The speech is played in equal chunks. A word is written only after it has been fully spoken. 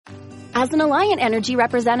As an Alliant Energy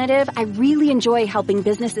representative, I really enjoy helping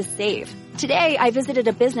businesses save. Today, I visited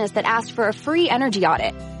a business that asked for a free energy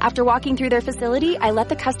audit. After walking through their facility, I let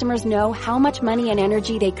the customers know how much money and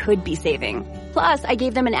energy they could be saving. Plus, I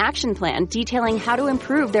gave them an action plan detailing how to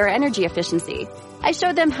improve their energy efficiency. I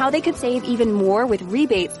showed them how they could save even more with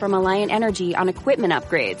rebates from Alliant Energy on equipment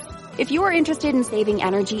upgrades. If you are interested in saving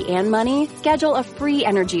energy and money, schedule a free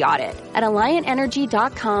energy audit at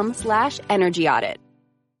alliantenergy.com/energy audit.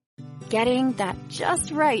 Getting that just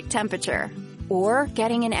right temperature or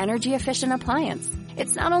getting an energy efficient appliance.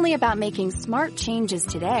 It's not only about making smart changes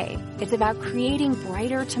today, it's about creating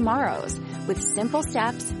brighter tomorrows with simple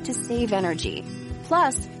steps to save energy.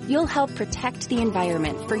 Plus, you'll help protect the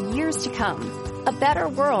environment for years to come. A better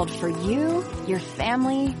world for you, your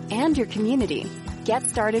family, and your community. Get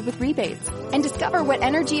started with rebates and discover what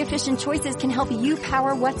energy efficient choices can help you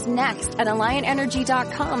power what's next at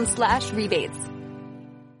alliantenergy.com/rebates.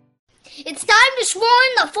 It's time to swarm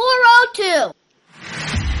the 402.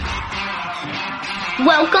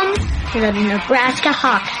 Welcome to the Nebraska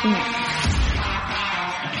Hawks Nest.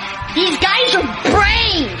 These guys are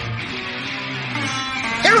brave.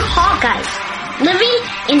 They're Hawkeyes living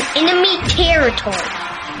in enemy territory.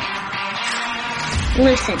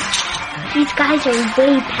 Listen, these guys are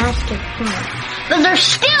way past their prime, but they're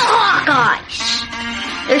still Hawkeyes.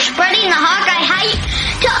 They're spreading the Hawkeye hype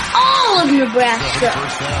to all of Nebraska.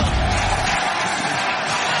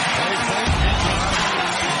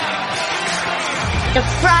 The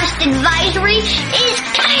frost advisory is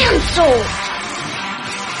canceled.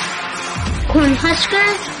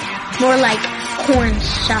 Cornhuskers, more like corn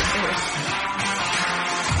suckers.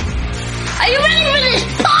 Are you ready for this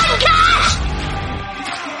podcast?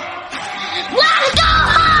 Let's go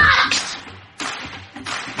Hawks!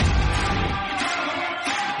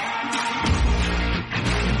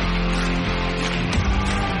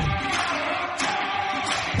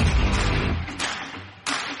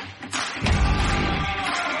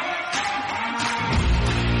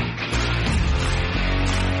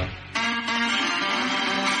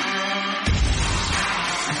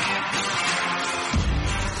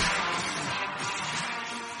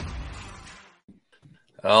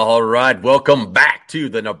 All right, welcome back to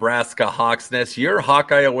the Nebraska Hawks Nest, your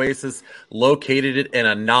Hawkeye oasis located in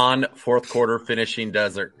a non-fourth quarter finishing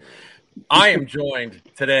desert. I am joined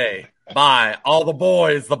today by all the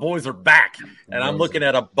boys. The boys are back, and I'm looking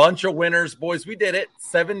at a bunch of winners. Boys, we did it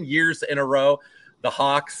 7 years in a row. The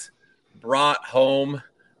Hawks brought home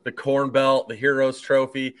the Corn Belt, the Heroes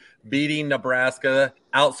Trophy, beating Nebraska,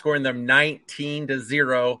 outscoring them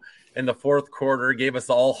 19-0 in the fourth quarter, gave us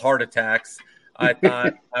all heart attacks. I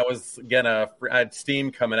thought I had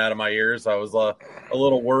steam coming out of my ears. I was a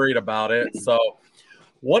little worried about it. So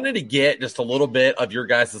wanted to get just a little bit of your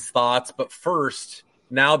guys' thoughts. But first,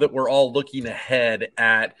 now that we're all looking ahead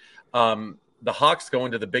at the Hawks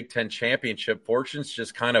going to the Big Ten Championship, fortunes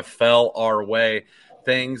just kind of fell our way.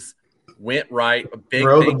 Things went right.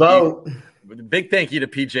 Row the boat. Big thank you to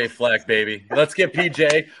PJ Fleck, baby. Let's give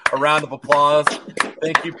PJ a round of applause.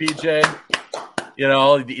 Thank you, PJ. You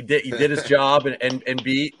know, he did his job and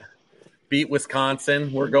beat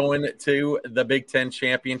Wisconsin. We're going to the Big Ten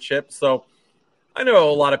Championship. So I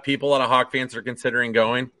know a lot of Hawk fans are considering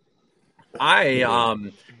going. I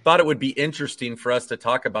thought it would be interesting for us to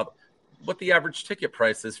talk about what the average ticket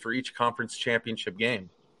price is for each conference championship game.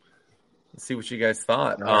 Let's see what you guys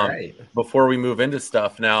thought. All right. Before we move into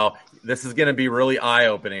stuff. Now, this is going to be really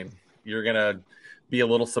eye-opening. You're going to be a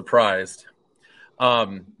little surprised.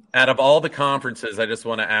 Out of all the conferences, I just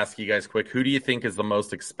want to ask you guys quick, who do you think is the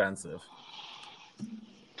most expensive?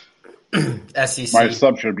 SEC. My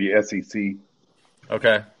assumption would be SEC.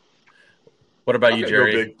 Okay. What about you,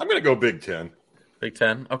 Jerry? I'm going to go Big Ten. Big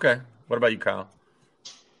Ten? Okay. What about you, Kyle?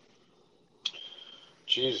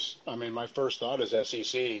 Geez, I mean, my first thought is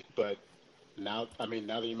SEC, but now that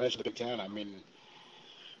you mentioned the Big Ten,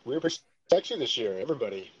 we were pretty sexy this year.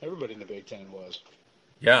 Everybody in the Big Ten was.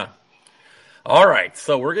 Yeah. All right,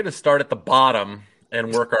 so we're going to start at the bottom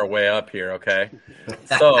and work our way up here, okay?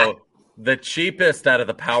 So the cheapest out of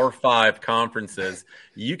the Power 5 conferences,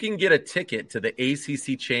 you can get a ticket to the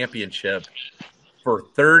ACC Championship for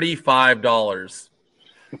 $35.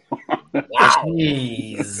 Wow.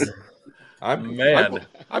 Jeez. I'm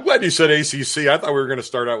glad you said ACC. I thought we were going to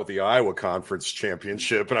start out with the Iowa Conference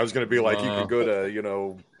Championship, and I was going to be like, you could go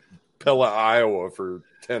to, Pella, Iowa for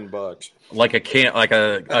 $10, like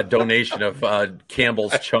a donation of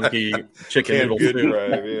Campbell's chunky chicken noodle soup.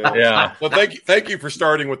 Right, Yeah. Well, thank you for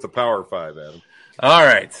starting with the Power 5, Adam. All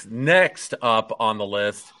right, next up on the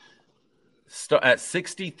list, at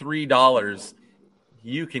 $63,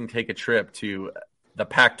 you can take a trip to the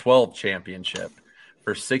Pac-12 championship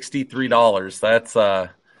for $63. That's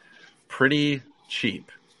pretty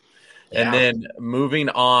cheap. Yeah. And then moving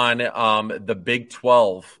on, the Big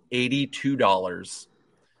 12, $82.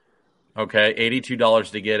 Okay,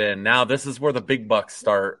 $82 to get in. Now, this is where the big bucks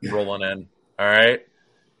start rolling in. All right.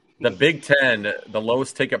 The Big 10, the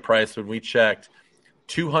lowest ticket price when we checked,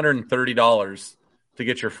 $230 to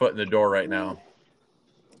get your foot in the door right now.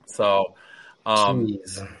 So,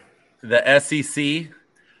 the SEC,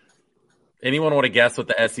 anyone want to guess what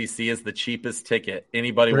the SEC is the cheapest ticket?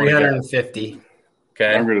 Anybody want to guess? $350.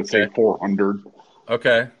 Okay. I'm going to say 400.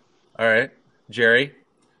 Okay. All right. Jerry?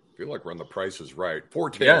 I feel like we're on the Price is Right.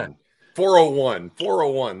 410. Yeah. 401.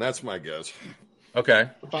 401. That's my guess. Okay.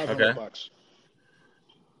 $500.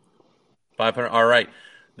 500. All right.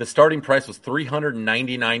 The starting price was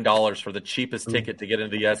 $399 for the cheapest ticket to get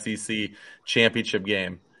into the SEC championship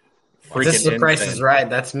game. This is the Price is Right.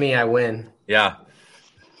 That's me. I win. Yeah.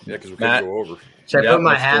 Yeah, because we couldn't go over. Should I put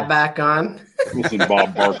my hat back on? Listen,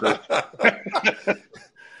 Bob Barker.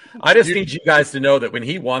 I just need you guys to know that when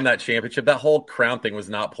he won that championship, that whole crown thing was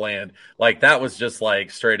not planned. Like, that was just like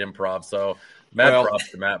straight improv. So props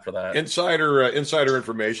to Matt for that. Insider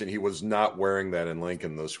information, he was not wearing that in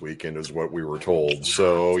Lincoln this weekend is what we were told.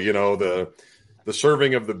 So, the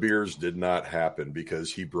serving of the beers did not happen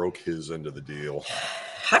because he broke his end of the deal.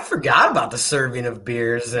 I forgot about the serving of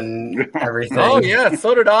beers and everything. Oh, yeah,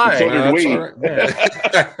 so did I. So did we.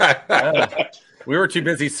 Yeah. We were too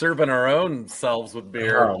busy serving our own selves with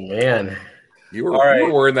beer. Oh, man. You were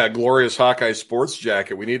wearing that glorious Hawkeye sports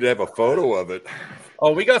jacket. We need to have a photo of it.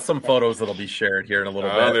 Oh, we got some photos that'll be shared here in a little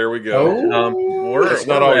bit. Oh, there we go.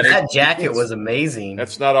 That jacket was amazing.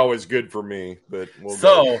 That's not always good for me, but we'll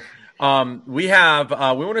go. We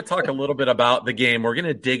want to talk a little bit about the game. We're going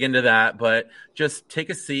to dig into that, but just take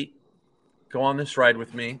a seat, go on this ride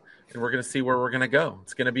with me, and we're going to see where we're going to go.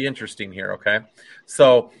 It's going to be interesting here, okay?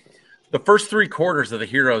 So the first 3 quarters of the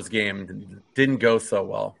Heroes game didn't go so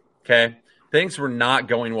well, okay? Things were not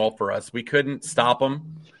going well for us. We couldn't stop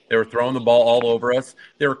them. They were throwing the ball all over us.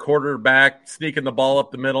 They were quarterback, sneaking the ball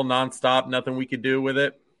up the middle nonstop, nothing we could do with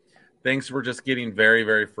it. Things were just getting very,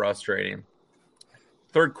 very frustrating.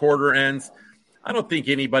 Third quarter ends. I don't think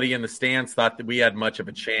anybody in the stands thought that we had much of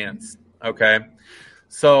a chance, okay?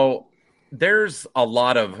 So there's a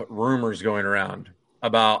lot of rumors going around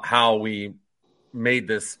about how we made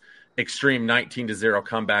this extreme 19-0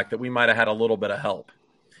 comeback, that we might have had a little bit of help.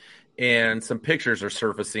 And some pictures are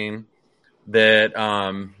surfacing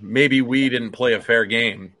that maybe we didn't play a fair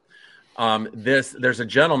game. There's a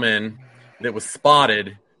gentleman that was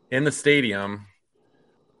spotted in the stadium,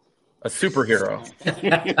 a superhero,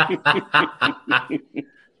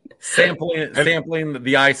 sampling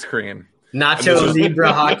the ice cream. Nacho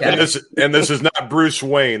Libre Hawkeye. And this is not Bruce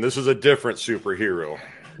Wayne. This is a different superhero.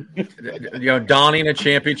 Donning a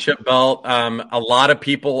championship belt. A lot of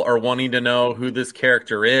people are wanting to know who this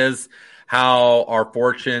character is, how our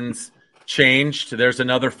fortunes changed. There's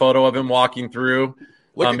another photo of him walking through.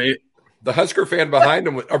 The Husker fan behind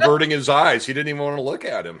him averting his eyes. He didn't even want to look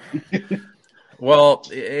at him. Well,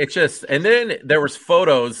 and then there was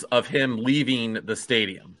photos of him leaving the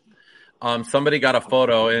stadium. Somebody got a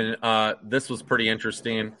photo, and this was pretty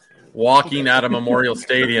interesting, walking out of Memorial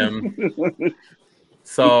Stadium.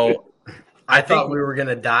 So I thought we were going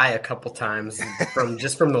to die a couple times from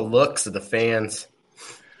the looks of the fans.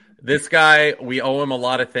 This guy, we owe him a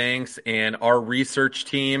lot of things, and our research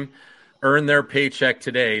team earned their paycheck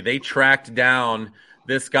today. They tracked down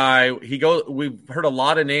this guy. We've heard a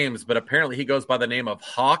lot of names, but apparently he goes by the name of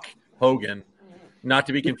Hawk Hogan, not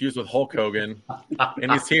to be confused with Hulk Hogan.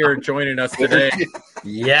 And he's here joining us today.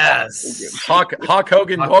 Yes. Hawk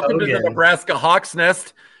Hogan, welcome to the Nebraska Hawks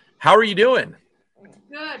Nest. How are you doing?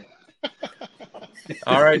 Good.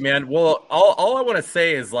 All right, man. Well, all I want to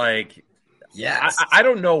say is, yes. I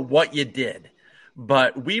don't know what you did,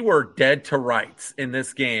 but we were dead to rights in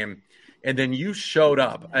this game, and then you showed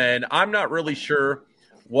up, and I'm not really sure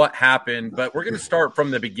what happened, but we're going to start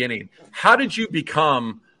from the beginning. How did you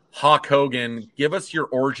become Hawk Hogan? Give us your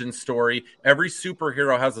origin story. Every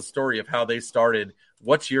superhero has a story of how they started.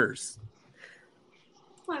 What's yours?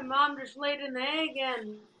 My mom just laid an egg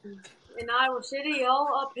in Iowa City, all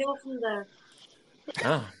uphill from there.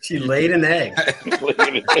 Oh. She laid an egg.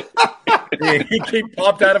 He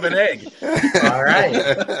popped out of an egg. All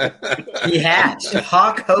right. He hatched.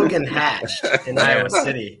 Hawk Hogan hatched in Iowa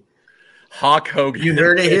City. Hawk Hogan. You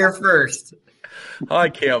heard it here first. I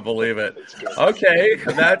can't believe it. Okay,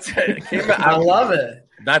 I love it.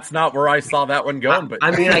 That's not where I saw that one going. But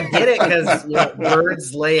I mean, I get it because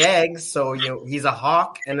birds lay eggs, so he's a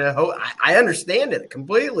hawk and I understand it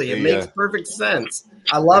completely. It makes perfect sense.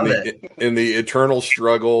 I love it. In the eternal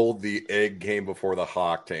struggle, the egg came before the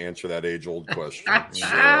hawk to answer that age-old question.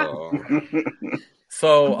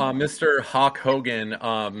 So, Mr. Hawk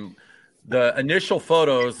Hogan, the initial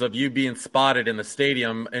photos of you being spotted in the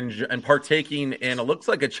stadium and partaking in, it looks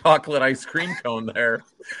like a chocolate ice cream cone there.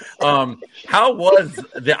 How was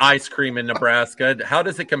the ice cream in Nebraska? How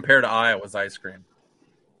does it compare to Iowa's ice cream?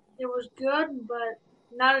 It was good, but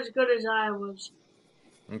not as good as Iowa's.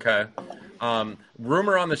 Okay.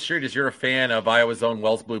 Rumor on the street is you're a fan of Iowa's own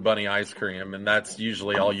Wells Blue Bunny ice cream, and that's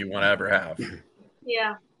usually all you want to ever have.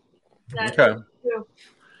 Yeah. Okay. True.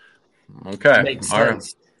 Okay. Makes all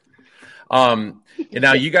sense. Right. And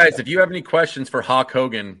now you guys, if you have any questions for Hawk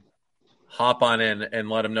Hogan, hop on in and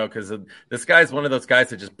let him know, because this guy's one of those guys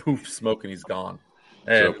that just poof smoke and he's gone.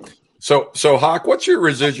 And So Hawk, what's your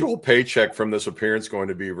residual paycheck from this appearance going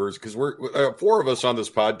to be? Because we're four of us on this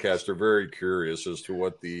podcast are very curious as to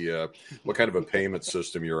what kind of a payment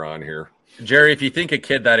system you're on here. Jerry, if you think a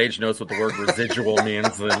kid that age knows what the word residual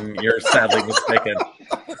means, then you're sadly mistaken.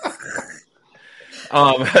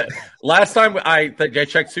 Last time I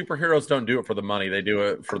checked, superheroes don't do it for the money; they do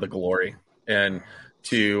it for the glory and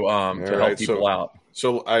to help people out.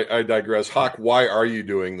 So I digress. Hawk, why are you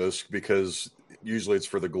doing this? Because usually it's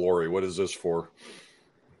for the glory. What is this for?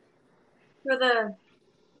 For the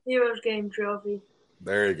Heroes Game Trophy.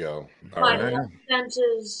 There you go. My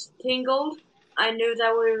senses tingled. I knew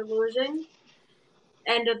that we were losing.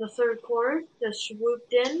 End of the third quarter, just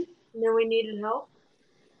swooped in. Knew we needed help.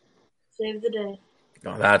 Saved the day.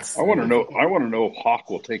 No, that's. I want to know if Hawk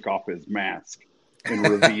will take off his mask and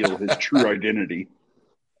reveal his true identity.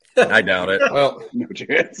 I doubt it. Well, no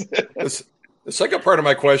chance. The second part of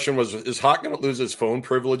my question was: is Hawk going to lose his phone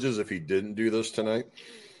privileges if he didn't do this tonight?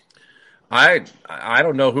 I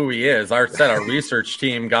don't know who he is. Our research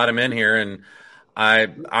team got him in here, and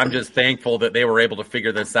I'm just thankful that they were able to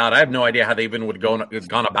figure this out. I have no idea how they even would have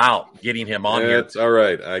gone about getting him on here. It's all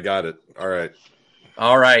right. I got it.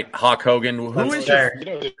 All right, Hawk Hogan. You got to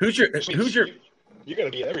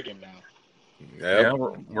be at every game now. Yep. Yeah,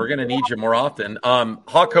 we're going to need you more often.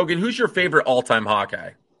 Hawk Hogan, who's your favorite all-time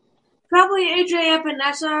Hawkeye? Probably AJ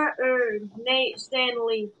Epinesa or Nate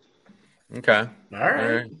Stanley. Okay. All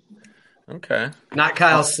right. Okay. Not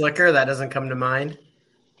Kyle Slicker. That doesn't come to mind.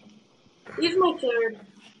 He's my third.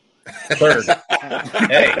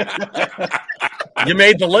 Hey. You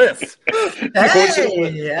made the list.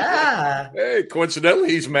 Hey, yeah. Hey, coincidentally,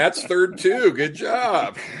 he's Matt's third too. Good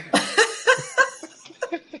job.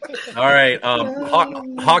 All right,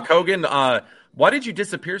 Hawk Hogan. Why did you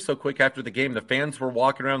disappear so quick after the game? The fans were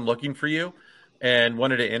walking around looking for you and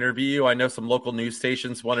wanted to interview you. I know some local news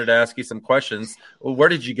stations wanted to ask you some questions. Well, where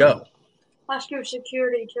did you go? Husker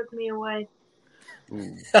security took me away.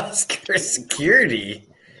 Husker security.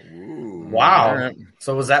 Ooh. Wow. Right.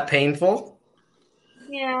 So was that painful?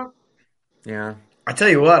 Yeah. Yeah. I tell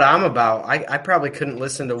you what, I probably couldn't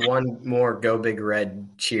listen to one more Go Big Red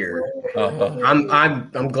cheer.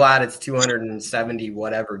 I'm glad it's 270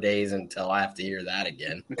 whatever days until I have to hear that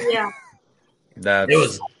again. Yeah. It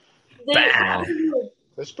was bad.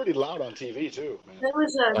 That's pretty loud on TV too, man. There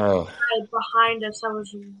was a guy behind us. I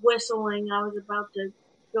was whistling. I was about to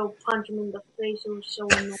go punch him in the face. It was so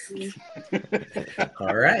annoying.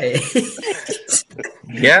 All right.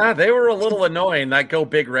 Yeah, they were a little annoying, that Go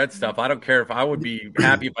Big Red stuff. I don't care if I would be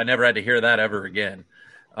happy if I never had to hear that ever again.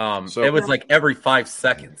 It was like every 5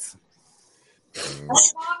 seconds.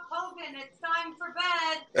 Hawk Hogan, it's time for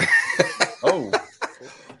bed. Oh.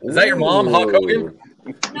 Is that your mom, Hawk Hogan?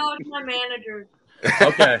 No, it's my manager.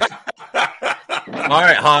 Okay. All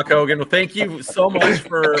right, Hawk Hogan. Well, thank you so much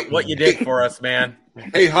for what you did for us, man.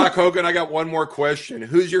 Hey, Hawk Hogan, I got one more question.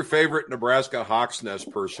 Who's your favorite Nebraska Hawks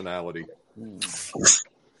Nest personality?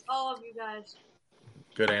 All of you guys.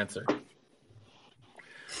 Good answer.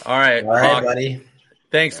 All right, Hawk, buddy.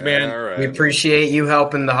 Thanks, man. All right. We appreciate you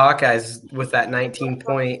helping the Hawkeyes with that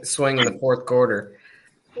 19-point swing in the fourth quarter.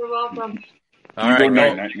 You're welcome. All right,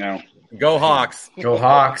 night now. Go Hawks. Go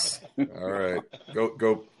Hawks. All right.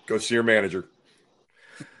 Go see your manager.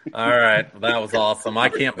 All right. That was awesome. I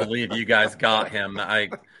can't believe you guys got him.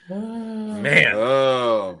 Man.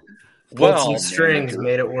 Oh. Pulled some strings,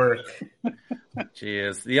 made it work.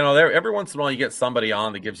 Geez. Every once in a while you get somebody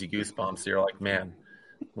on that gives you goosebumps. You're like, man,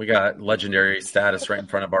 we got legendary status right in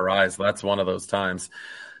front of our eyes. That's one of those times.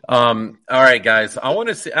 All right, guys. I want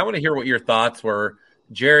to hear what your thoughts were.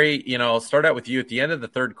 Jerry, start out with you. At the end of the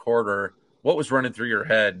third quarter, what was running through your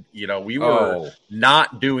head? You know, we were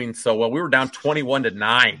not doing so well. We were down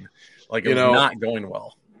 21-9. Like, it was not going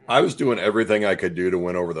well. I was doing everything I could do to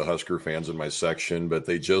win over the Husker fans in my section, but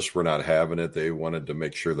they just were not having it. They wanted to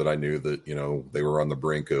make sure that I knew that, you know, they were on the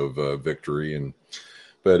brink of victory.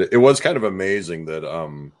 But it was kind of amazing that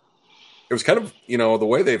it was kind of, you know, the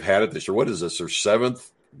way they've had it this year. What is this? Their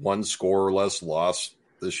 7th one score or less loss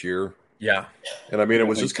this year. Yeah. And I mean, it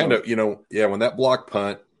was just kind of, you know, when that block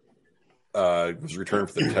punt was returned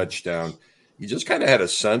for the touchdown, you just kind of had a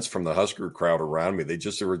sense from the Husker crowd around me. It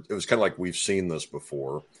was kind of like, we've seen this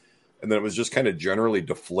before. And then it was just kind of generally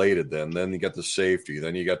deflated then. Then you got the safety.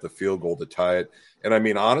 Then you got the field goal to tie it. And I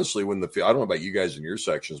mean, honestly, I don't know about you guys in your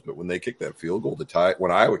sections, but when they kicked that field goal to tie it,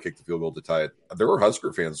 when Iowa kicked the field goal to tie it, there were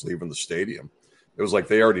Husker fans leaving the stadium. It was like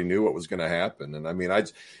they already knew what was going to happen. And I mean,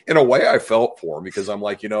 in a way I felt for them, because I'm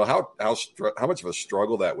like, you know, how much of a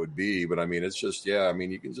struggle that would be. But I mean, it's just, I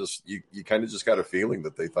mean, you kind of just got a feeling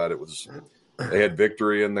that they thought they had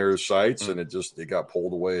victory in their sights, and it got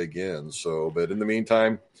pulled away again. So, but in the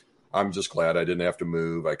meantime, I'm just glad I didn't have to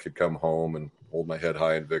move. I could come home and hold my head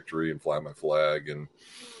high in victory and fly my flag and,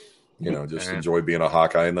 you know, just enjoy being a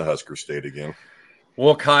Hawkeye in the Husker State again.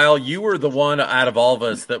 Well, Kyle, you were the one out of all of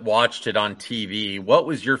us that watched it on TV. What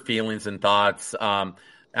was your feelings and thoughts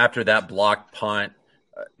after that blocked punt?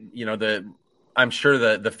 You know, I'm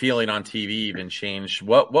sure the feeling on TV even changed.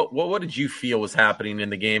 What did you feel was happening in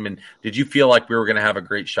the game, and did you feel like we were going to have a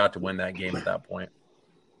great shot to win that game at that point?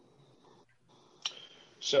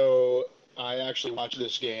 So I actually watched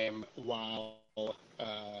this game while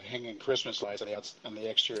hanging Christmas lights on the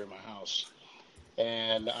exterior of my house.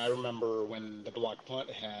 And I remember when the block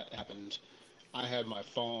punt happened, I had my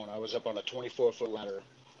phone. I was up on a 24-foot ladder,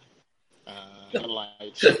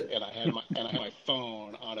 lights, and I had my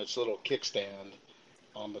phone on its little kickstand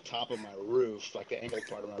on the top of my roof, like the angled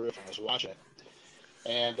part of my roof. I was watching it,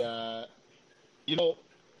 and you know,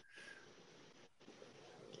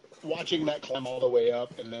 watching that climb all the way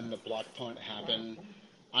up, and then the block punt happened,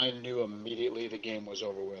 I knew immediately the game was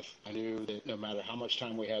over with. I knew that no matter how much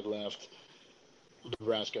time we had left,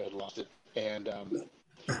 Nebraska had lost it. And,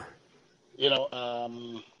 you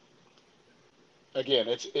know,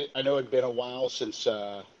 again, I know it had been a while since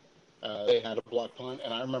they had a block punt,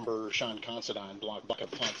 and I remember Sean Considine block a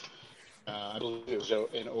punt. I believe it was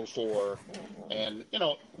in 2004. And, you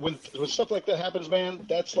know, when stuff like that happens, man,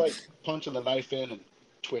 that's like punching the knife in and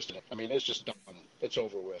twisting it. I mean, it's just done. It's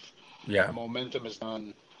over with. Yeah. The momentum is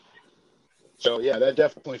done. So, yeah, that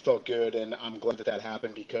definitely felt good, and I'm glad that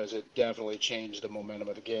happened, because it definitely changed the momentum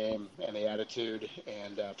of the game and the attitude.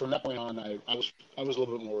 And from that point on, I was a little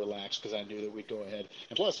bit more relaxed, because I knew that we'd go ahead.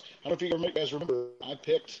 And plus, I don't know if you guys remember, I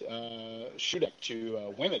picked Shudak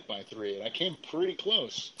to win it by 3, and I came pretty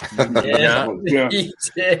close. Yeah. He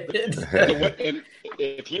did. And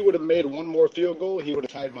if he would have made one more field goal, he would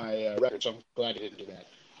have tied my record, so I'm glad he didn't do that.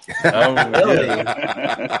 Oh, really?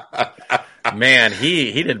 Man,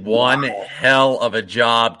 he did one hell of a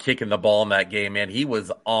job kicking the ball in that game, man. He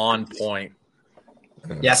was on point.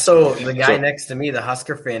 Yeah, so the guy next to me, the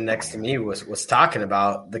Husker fan next to me, was talking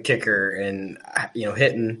about the kicker and, you know,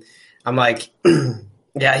 hitting. I'm like,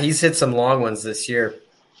 yeah, he's hit some long ones this year.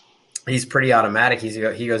 He's pretty automatic. He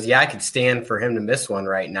goes, yeah, I could stand for him to miss one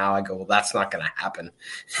right now. I go, well, that's not going to happen.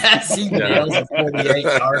 As he nails a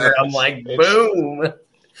 48-yarder, I'm like, boom.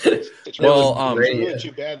 It's really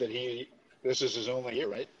too bad that this is his only year,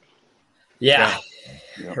 right? Yeah.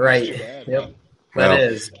 Right. Bad, yep. That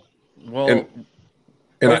is. Well,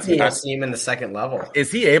 and I see him in the second level.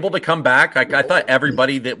 Is he able to come back? I thought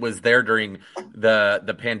everybody that was there during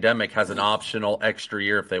the pandemic has an optional extra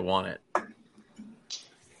year if they want it.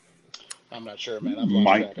 I'm not sure, man.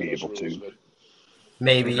 Might be able to. But...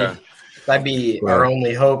 Maybe. Okay. That'd be our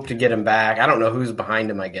only hope to get him back. I don't know who's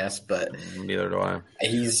behind him, I guess, but neither do I.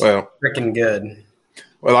 He's freaking good.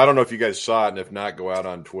 Well, I don't know if you guys saw it, and if not, go out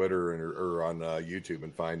on Twitter or on YouTube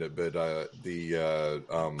and find it. But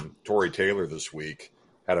Tory Taylor this week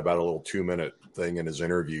had about a little 2-minute thing in his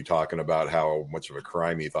interview talking about how much of a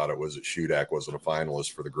crime he thought it was that Shudak wasn't a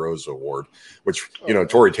finalist for the Groza Award, which, you know,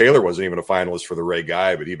 Tory Taylor wasn't even a finalist for the Ray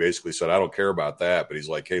Guy, but he basically said, I don't care about that. But he's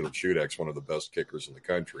like, Caleb Shudak's one of the best kickers in the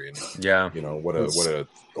country. And, you know, what a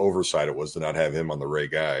oversight it was to not have him on the Ray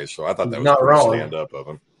Guy. So I thought that was pretty stand up of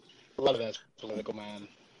him. A lot of that's political, man.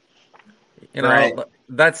 You know,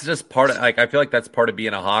 that's just part of, like, I feel like that's part of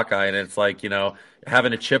being a Hawkeye. And it's like, you know,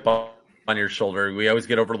 having a chip on your shoulder. We always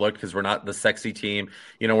get overlooked because we're not the sexy team.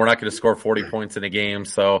 You know, we're not going to score 40 points in a game.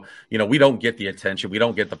 So, you know, we don't get the attention. We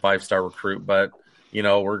don't get the 5-star recruit, but, you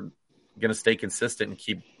know, we're going to stay consistent and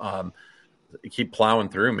keep keep plowing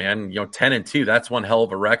through, man. 10-2, that's one hell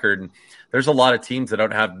of a record. And there's a lot of teams that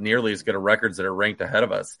don't have nearly as good of records that are ranked ahead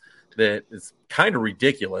of us. That is kind of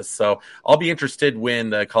ridiculous. So I'll be interested when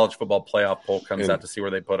the college football playoff poll comes out to see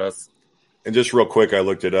where they put us. And just real quick, I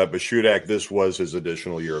looked it up. But Shudak, this was his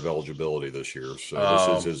additional year of eligibility this year. So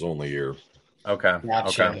this is his only year. Okay.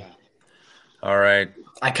 Gotcha. Okay. All right.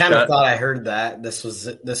 I kind of thought I heard that this was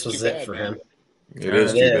it for him. It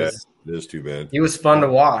is too bad. It is too bad. He was fun to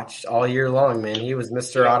watch all year long, man. He was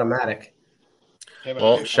Mr. Automatic.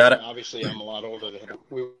 Well, shout out. Obviously, I'm a lot older than him.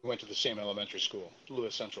 We went to the same elementary school,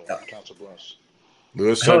 Lewis Central, Council Bluffs.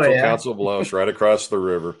 Lewis Central, Council Bluffs, right across the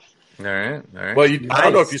river. All right. Well, I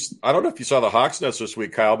don't know if you saw the Hawks Nest this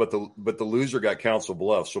week, Kyle, but the loser got Council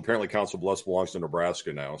Bluffs. So apparently, Council Bluffs belongs to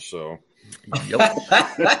Nebraska now. So,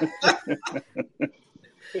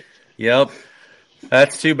 yep.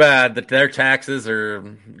 That's too bad that their taxes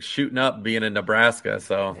are shooting up being in Nebraska.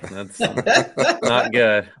 So that's not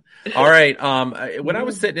good. All right. When I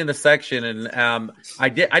was sitting in the section and I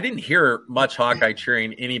didn't hear much Hawkeye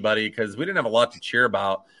cheering anybody because we didn't have a lot to cheer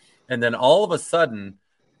about. And then all of a sudden,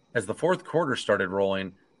 as the fourth quarter started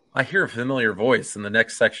rolling, I hear a familiar voice in the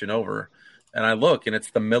next section over. And I look, and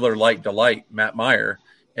it's the Miller Lite Delight, Matt Meyer.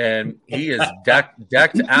 And he is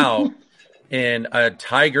decked out in a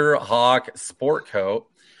Tiger Hawk sport coat.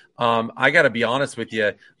 I got to be honest with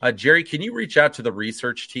you. Jerry, can you reach out to the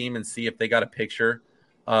research team and see if they got a picture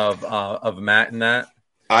of Matt in that?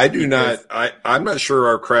 I do not. I'm not sure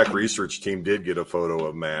our crack research team did get a photo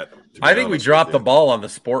of Matt. I think we dropped the ball on the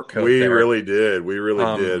sport coat. We really did.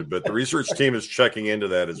 But the research team is checking into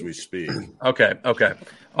that as we speak. Okay.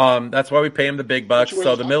 That's why we pay him the big bucks.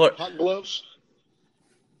 So the Miller hot gloves.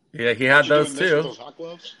 Yeah, he had those too. Those hot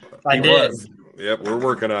gloves? I did. Yep, we're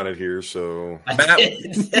working on it here. So, Matt,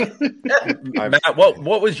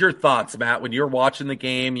 what was your thoughts, Matt, when you're watching the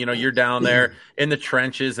game? You're down there in the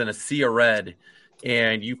trenches in a sea of red,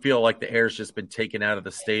 and you feel like the air's just been taken out of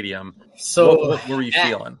the stadium. So, what were you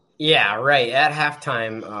feeling? Yeah, right. At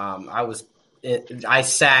halftime, I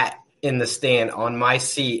sat in the stand on my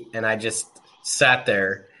seat, and I just sat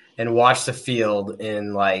there and watched the field,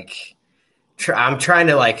 and I'm trying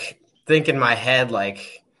to think in my head,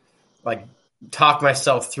 talk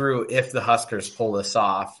myself through if the Huskers pull this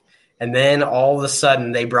off. And then all of a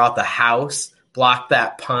sudden they brought the house, blocked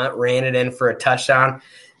that punt, ran it in for a touchdown.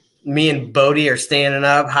 Me and Bodie are standing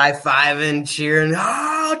up, high-fiving, cheering,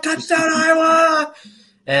 oh, touchdown Iowa!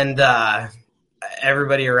 And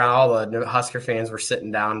everybody around, all the Husker fans were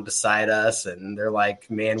sitting down beside us, and they're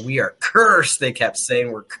like, man, we are cursed. They kept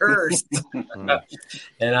saying we're cursed.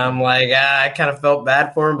 And I'm like, I kind of felt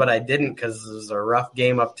bad for him, but I didn't because it was a rough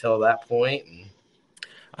game up till that point.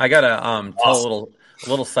 I got to tell a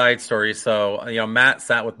little side story. So, Matt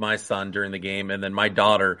sat with my son during the game, and then my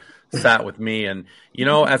daughter sat with me. And,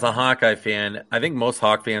 as a Hawkeye fan, I think most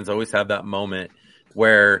Hawk fans always have that moment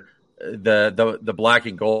where the black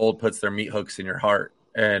and gold puts their meat hooks in your heart,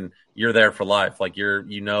 and you're there for life. Like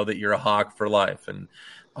you know that you're a Hawk for life. And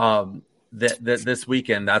this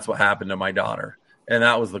weekend, that's what happened to my daughter, and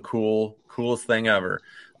that was the coolest thing ever.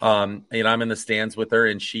 I'm in the stands with her,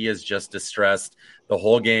 and she is just distressed the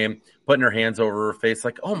whole game, putting her hands over her face,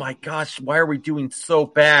 like, "Oh my gosh, why are we doing so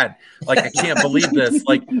bad? Like, I can't believe this!"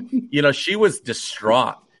 She was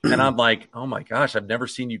distraught, and I'm like, "Oh my gosh, I've never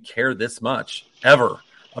seen you care this much ever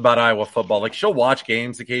about Iowa football." She'll watch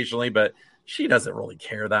games occasionally, but she doesn't really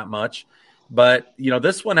care that much. But,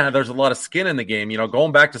 this one, there's a lot of skin in the game.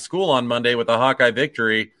 Going back to school on Monday with a Hawkeye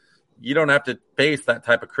victory, you don't have to face that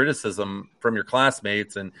type of criticism from your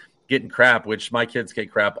classmates and getting crap, which my kids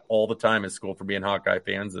get crap all the time at school for being Hawkeye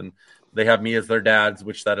fans. And they have me as their dads,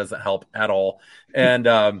 which that doesn't help at all.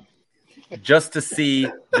 And just to see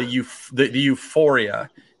the euphoria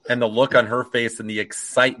and the look on her face and the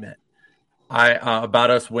excitement about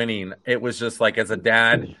us winning, it was just like, as a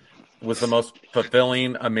dad, was the most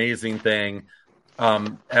fulfilling, amazing thing.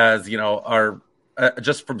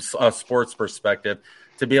 Just from a sports perspective,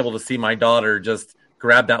 to be able to see my daughter just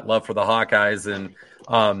grab that love for the Hawkeyes, and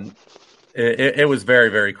it was very,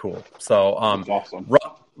 very cool. So, awesome.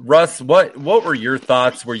 Russ, what were your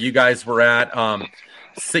thoughts where you guys were at?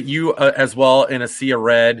 You as well in a sea of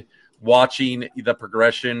red, watching the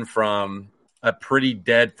progression from a pretty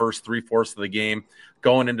dead first 3/4 of the game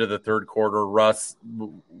going into the third quarter. Russ,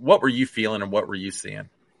 what were you feeling and what were you seeing?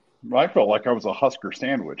 I felt like I was a Husker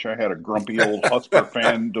sandwich. I had a grumpy old Husker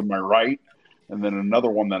fan to my right, and then another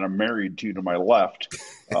one that I'm married to my left.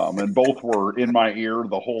 And both were in my ear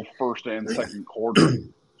the whole first and second quarter.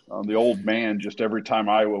 The old man, just every time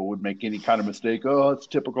Iowa would make any kind of mistake, oh, it's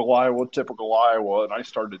typical Iowa. And I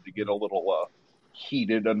started to get a little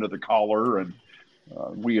heated under the collar, and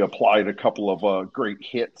we applied a couple of great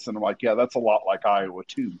hits. And I'm like, yeah, that's a lot like Iowa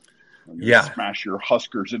too. Smash your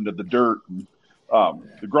Huskers into the dirt. And,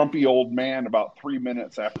 the grumpy old man, about 3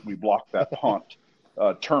 minutes after we blocked that punt,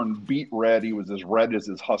 turned beet red. He was as red as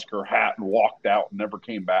his Husker hat and walked out and never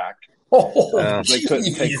came back.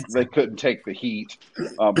 They couldn't take the heat.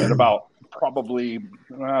 And about probably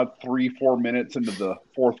 3-4 minutes into the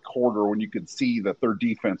fourth quarter, when you could see that their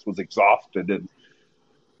defense was exhausted, and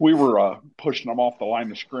we were pushing them off the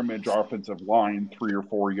line of scrimmage, offensive line, 3 or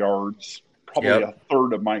 4 yards, probably a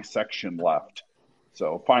third of my section left.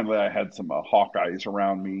 So finally I had some Hawkeyes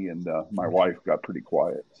around me, and my wife got pretty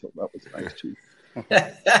quiet. So that was nice too.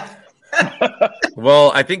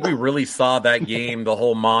 Well, I think we really saw that game, the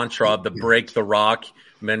whole mantra of the break the rock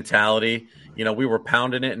mentality. You know, we were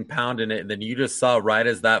pounding it, and then you just saw right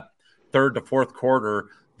as that third to fourth quarter,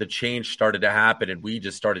 the change started to happen, and we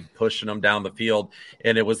just started pushing them down the field.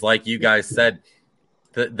 And it was like you guys said,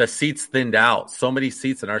 the seats thinned out. So many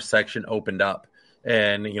seats in our section opened up,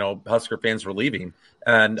 and, you know, Husker fans were leaving.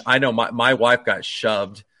 And I know my wife got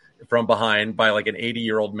shoved from behind by like an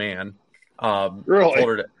 80-year-old man.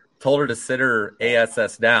 Really? Told her to sit her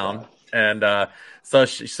ASS down. And so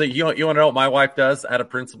you want to know what my wife does at a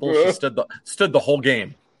principal? She stood the whole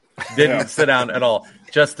game, didn't sit down at all,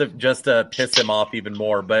 just to piss him off even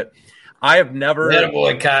more. But I have never,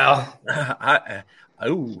 boy, Kyle.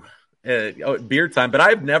 Beer time. But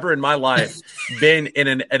I've never in my life been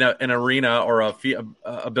in an arena or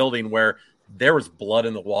a building where there was blood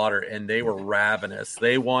in the water, and they were ravenous.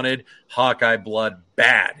 They wanted Hawkeye blood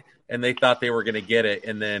bad, and they thought they were going to get it,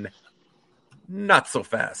 and then not so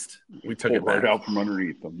fast. We took it right back out from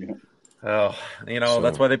underneath them. Yeah. Oh,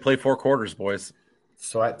 that's why they play 4 quarters, boys.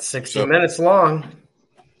 So at 60 minutes long.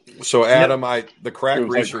 So Adam, the crack it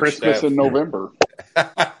was research like Christmas staff, in November.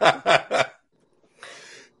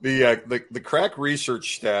 The crack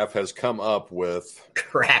research staff has come up with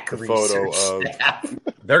crack a photo of staff.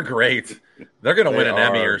 They're great. They're going to win an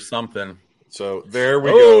Emmy or something. So there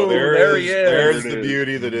we go. There he is. There's the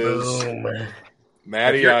beauty that is Boom.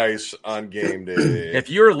 Matty Ice on game day. If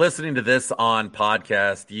you're listening to this on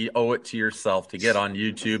podcast, you owe it to yourself to get on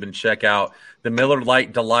YouTube and check out the Miller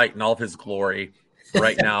Lite Delight in all of his glory.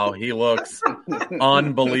 Right now, he looks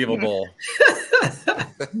unbelievable.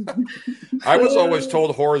 I was always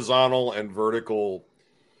told horizontal and vertical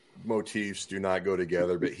motifs do not go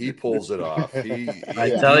together, but he pulls it off. He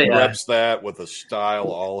reps that with a style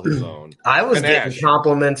all his own. I was getting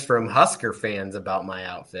compliments from Husker fans about my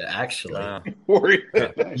outfit, actually.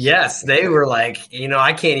 Yes, they were like,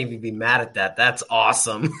 I can't even be mad at that. That's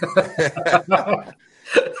awesome.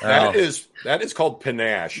 That is called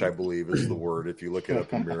panache, I believe, is the word if you look it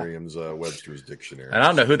up in Merriam's Webster's dictionary. And I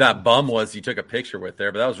don't know who that bum was you took a picture with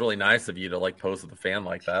there, but that was really nice of you to pose with a fan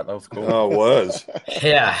like that. That was cool. Oh, it was.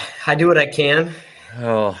 Yeah, I do what I can.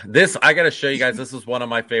 Oh, I got to show you guys. This is one of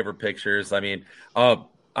my favorite pictures. I mean, I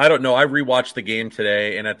don't know. I rewatched the game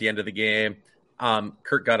today, and at the end of the game,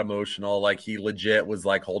 Kirk got emotional. Like, he legit was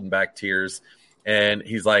like holding back tears, and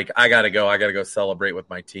he's like, I gotta go celebrate with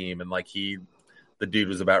my team. And like the dude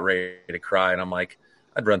was about ready to cry, and I'm like,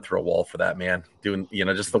 I'd run through a wall for that man, doing,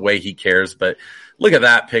 just the way he cares. But look at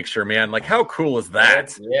that picture, man. Like, how cool is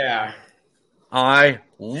that? Yeah. I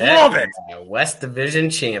love it. West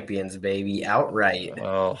Division champions, baby, outright.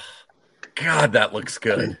 Oh, God, that looks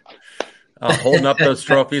good. Holding up those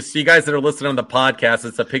trophies. So you guys that are listening on the podcast,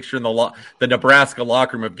 it's a picture in the Nebraska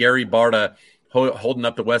locker room of Gary Barta holding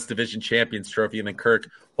up the West Division champions trophy, and then Kirk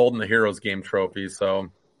holding the Heroes Game trophy.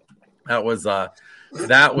 So that was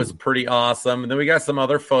pretty awesome. And then we got some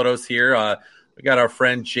other photos here. We got our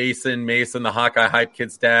friend Jason Mason, the Hawkeye Hype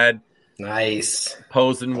Kid's dad. Nice.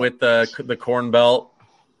 Posing with the corn belt,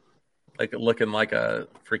 looking like a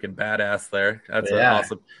freaking badass there. That's an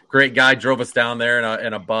awesome. Great guy. Drove us down there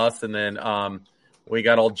in a bus. And then we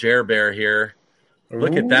got old Jer Bear here.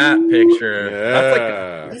 Look at that picture.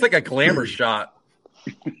 Yeah. That's like a glamour shot.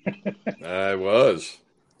 It was.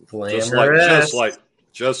 Glamorous.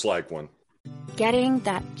 Just like one. Getting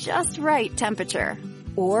that just right temperature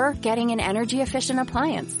or getting an energy efficient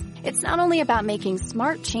appliance. It's not only about making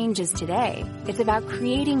smart changes today, it's about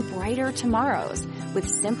creating brighter tomorrows with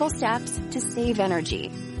simple steps to save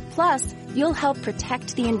energy. Plus, you'll help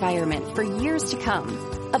protect the environment for years to come.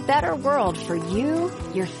 A better world for you,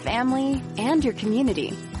 your family, and your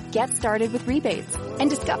community. Get started with rebates and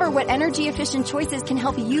discover what energy efficient choices can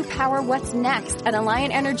help you power what's next at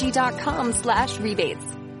AlliantEnergy.com/rebates.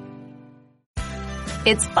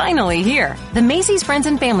 It's finally here. The Macy's Friends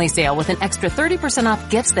and Family Sale with an extra 30% off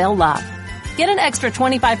gifts they'll love. Get an extra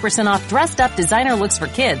 25% off dressed-up designer looks for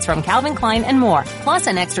kids from Calvin Klein and more, plus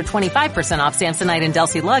an extra 25% off Samsonite and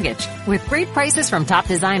Delsey luggage. With great prices from top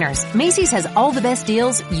designers, Macy's has all the best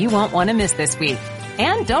deals you won't want to miss this week.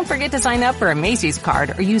 And don't forget to sign up for a Macy's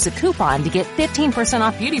card or use a coupon to get 15%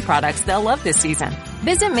 off beauty products they'll love this season.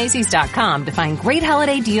 Visit Macy's.com to find great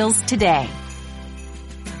holiday deals today.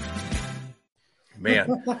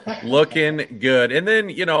 Man, looking good. And then,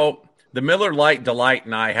 the Miller Lite Delight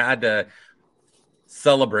and I had to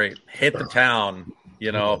celebrate, hit the town,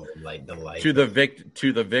 Light Delight. to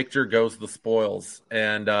the victor goes the spoils.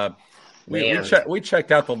 And we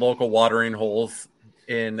checked out the local watering holes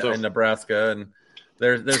in Nebraska, and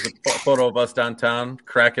there's a photo of us downtown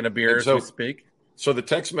cracking a beer as we speak. So the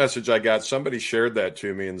text message I got, somebody shared that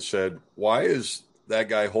to me and said, why is that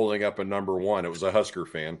guy holding up a number one? It was a Husker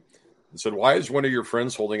fan. And said, why is one of your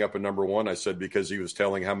friends holding up a number one? I said, because he was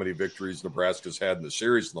telling how many victories Nebraska's had in the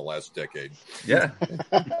series in the last decade. Yeah.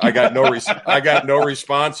 I got no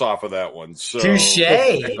response off of that one. So. Touche.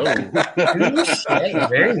 Touche.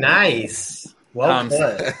 Very nice. Well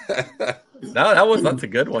put. No, that's a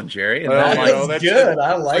good one, Jerry. And that's good.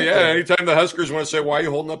 I like it. Anytime the Huskers want to say, why are you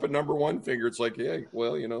holding up a number one finger? It's like, yeah,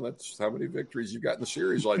 well, that's how many victories you've got in the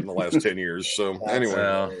series like in the last 10 years. So anyway.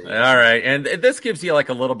 All right. And this gives you like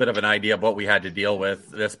a little bit of an idea of what we had to deal with,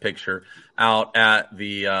 this picture out at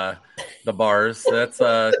the bars. That's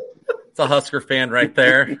it's a Husker fan right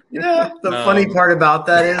there. Yeah. The funny part about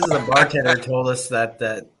that is the bartender told us that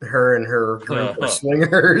her and her group are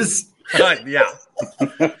swingers. Yeah.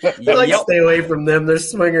 Stay away from them. They're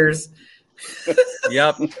swingers.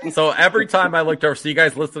 Yep. So every time I looked over, so you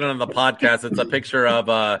guys listening on the podcast, it's a picture of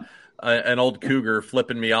an old cougar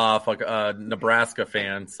flipping me off, like a Nebraska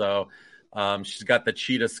fan. So she's got the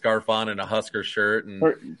cheetah scarf on and a Husker shirt. And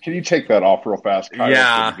can you take that off real fast, Kyle?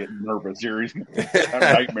 Yeah. I'm getting nervous here. He's having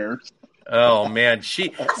nightmares. Oh man,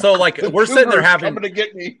 we're sitting there having coming to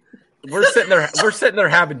get me. We're sitting there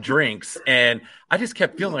having drinks, and I just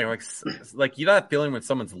kept feeling like you know that feeling when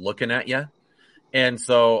someone's looking at you, and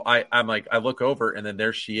so I'm like, I look over, and then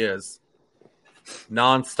there she is,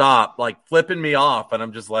 nonstop, like flipping me off, and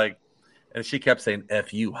I'm just like, and she kept saying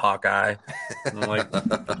 "F you, Hawkeye," and I'm like,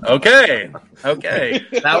 okay.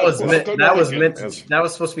 That was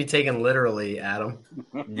supposed to be taken literally, Adam.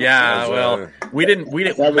 Yeah, well, we didn't.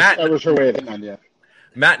 That was her way of hitting on you.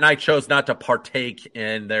 Matt and I chose not to partake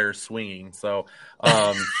in their swinging, so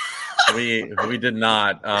we did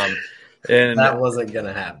not. And that wasn't going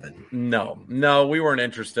to happen. No, we weren't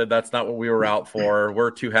interested. That's not what we were out for.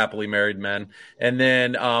 We're two happily married men. And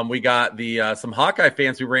then we got some Hawkeye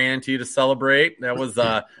fans we ran into to celebrate. That was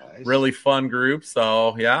a really fun group.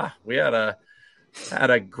 So yeah, we had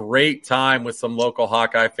a great time with some local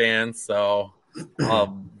Hawkeye fans. So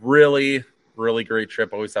really great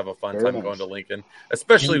trip. Always have a fun time going to Lincoln,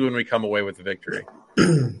 especially when we come away with a victory.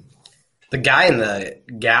 The guy and the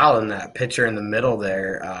gal in that picture in the middle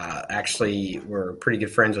there actually were pretty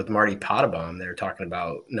good friends with Marty Potabom. They were talking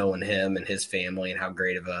about knowing him and his family and how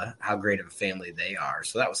great of a family they are.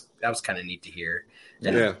 So that was kind of neat to hear.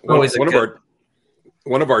 Yeah,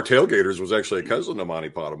 one of our tailgaters was actually a cousin of Monty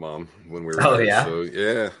Potabom when we were there. Yeah. So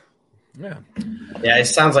yeah. Yeah, it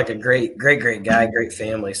sounds like a great guy, great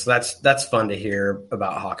family. So that's fun to hear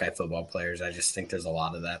about Hawkeye football players. I just think there's a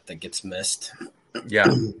lot of that gets missed.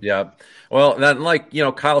 Yeah. Well, that, like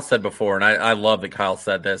Kyle said before, and I love that Kyle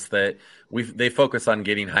said this, that they focus on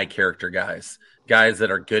getting high character guys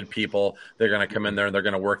that are good people. They're going to come in there and they're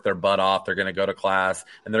going to work their butt off. They're going to go to class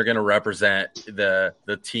and they're going to represent the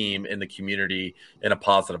team in the community in a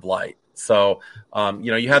positive light. So,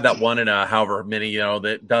 you have that one in a however many,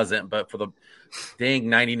 that doesn't, but for the dang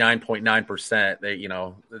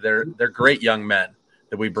 99.9%, they're great young men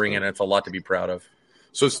that we bring in. It's a lot to be proud of.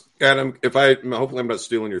 So, Adam, hopefully I'm not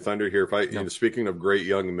stealing your thunder here. Speaking of great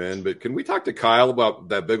young men, but can we talk to Kyle about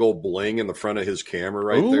that big old bling in the front of his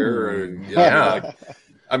camera there? Yeah.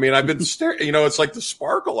 I've been staring, it's like the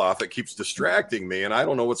sparkle off that keeps distracting me, and I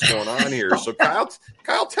don't know what's going on here. So, Kyle,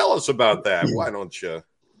 tell us about that. Why don't you?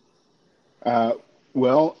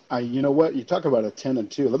 Well, you know what? You talk about a 10 and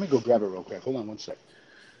 2. Let me go grab it real quick. Hold on one sec.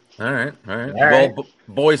 All right. Well,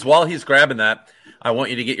 boys, while he's grabbing that, I want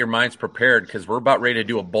you to get your minds prepared because we're about ready to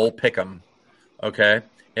do a bowl pick'em. Okay.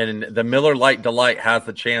 And the Miller Lite Delight has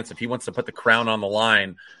the chance, if he wants to put the crown on the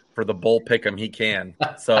line for the bowl pick'em, he can.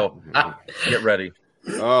 So get ready.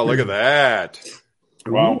 Oh, look at that.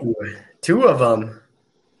 Wow. Ooh, 2 of them.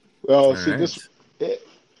 Well, All see, right.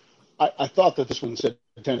 I thought that this one said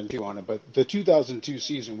 10 and 2 on it, but the 2002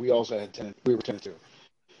 season, we also had 10. We were 10 and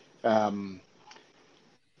 2.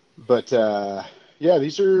 But Yeah,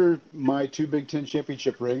 these are my 2 Big Ten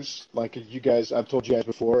championship rings. Like you guys, I've told you guys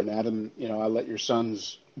before, and Adam, I let your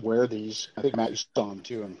sons wear these. I think Matt, you saw them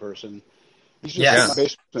too in person. These just sit in my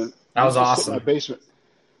basement. That was awesome. My basement.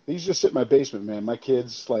 These just sit in my basement, man. My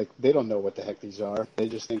kids, they don't know what the heck these are. They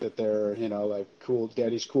just think that they're, cool,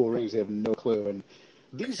 daddy's cool rings. They have no clue. And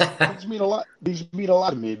these mean a lot. These mean a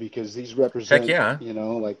lot to me because these represent,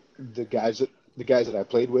 the guys that I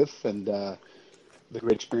played with and the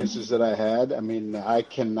great experiences that I had. I mean,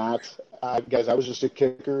 guys, I was just a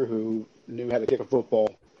kicker who knew how to kick a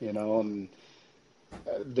football, and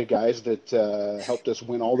the guys that helped us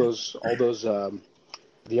win all those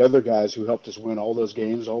the other guys who helped us win all those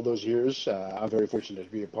games, all those years. I'm very fortunate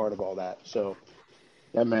to be a part of all that. So,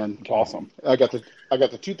 yeah, man, it's awesome. I got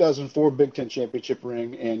the 2004 Big Ten championship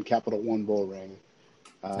ring and Capital One bowl ring.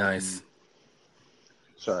 Nice.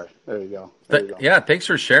 Sorry, there you go. Yeah, thanks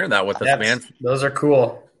for sharing that with us, man. Those are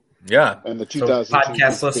cool. Yeah. And the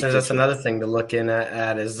podcast listeners, that's another thing to look in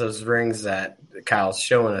at is those rings that Kyle's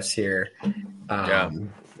showing us here.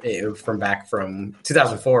 From back from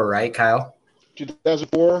 2004, right, Kyle?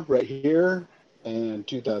 2004 right here and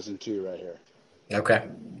 2002 right here. Okay.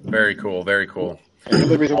 Very cool. Very cool. And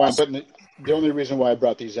the only reason why I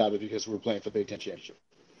brought these out is because we're playing for the Big Ten championship.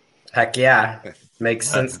 Heck yeah. Makes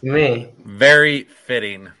sense to me. Very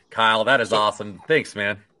fitting, Kyle. That is awesome. Thanks,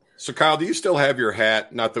 man. So, Kyle, do you still have your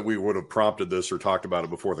hat? Not that we would have prompted this or talked about it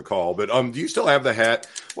before the call, but do you still have the hat?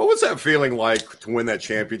 What was that feeling like to win that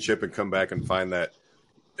championship and come back and find that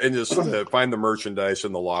and just find the merchandise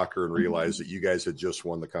in the locker and realize that you guys had just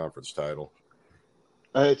won the conference title?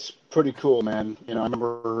 It's pretty cool, man. I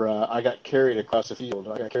remember I got carried across the field.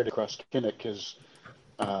 I got carried across Kinnick because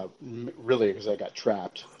I got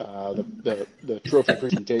trapped. The trophy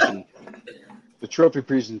presentation. The trophy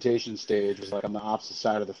presentation stage was on the opposite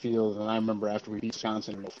side of the field, and I remember after we beat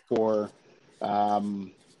Wisconsin in 2004,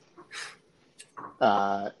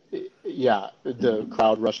 the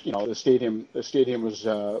crowd rushed. The stadium was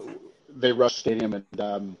they rushed the stadium, and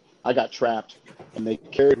I got trapped, and they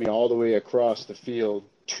carried me all the way across the field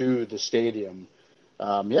to the stadium.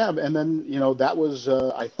 And then that was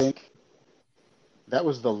I think that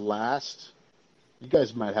was the last. You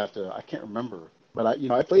guys might have to. I can't remember. But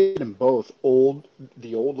I played in both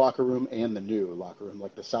the old locker room and the new locker room,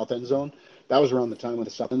 like the South End Zone. That was around the time when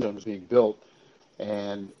the South End Zone was being built,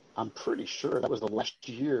 and I'm pretty sure that was the last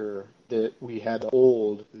year that we had the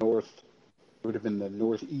old north. It would have been the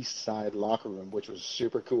northeast side locker room, which was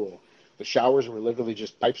super cool. The showers were literally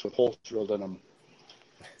just pipes with holes drilled in them.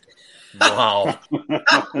 Wow,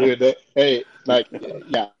 dude!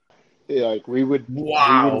 We would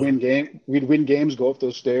win games, go up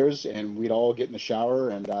those stairs, and we'd all get in the shower,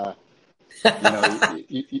 and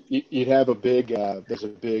you'd have a big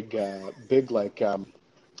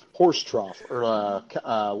horse trough or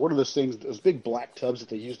what are those things? Those big black tubs that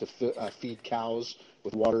they use to feed cows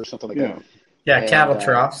with water or something like that. Yeah, and, cattle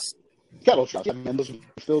troughs. Cattle troughs. And those were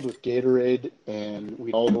filled with Gatorade, and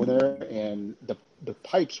we'd all go in there, and the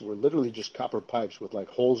pipes were literally just copper pipes with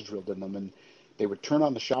holes drilled in them, and they would turn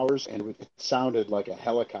on the showers, and it sounded like a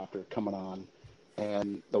helicopter coming on,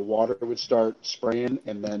 and the water would start spraying,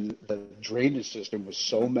 and then the drainage system was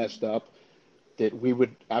so messed up that we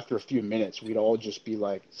would, after a few minutes, we'd all just be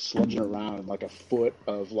sludging around a foot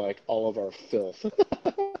of all of our filth.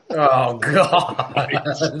 Oh,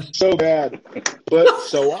 God. So bad, but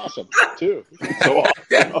so awesome, too. So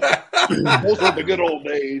awesome. Those were the good old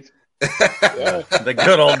days. Yeah. The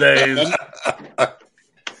good old days.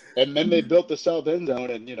 And then they built the South End Zone,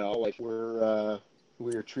 and we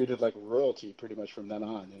were treated like royalty pretty much from then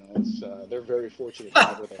on. They're very fortunate to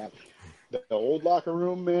have what they have. The old locker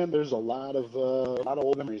room, man. There's a lot of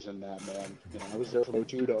old memories in that, man. I was there from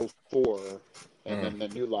 02 to 04, and then the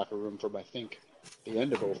new locker room from I think the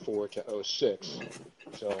end of 04 to 06.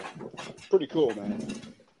 So pretty cool, man.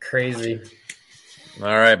 Crazy.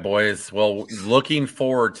 All right, boys. Well, looking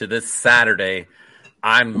forward to this Saturday.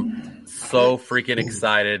 I'm so freaking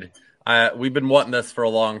excited. We've been wanting this for a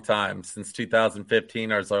long time. Since 2015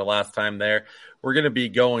 was our last time there. We're going to be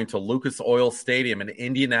going to Lucas Oil Stadium in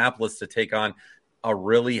Indianapolis to take on a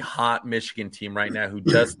really hot Michigan team right now who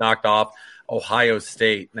just knocked off Ohio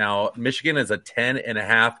State. Now, Michigan is a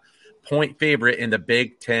 10.5-point favorite in the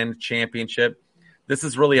Big Ten championship. This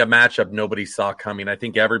is really a matchup nobody saw coming. I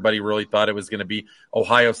think everybody really thought it was going to be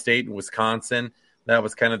Ohio State and Wisconsin. That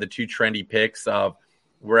was kind of the two trendy picks of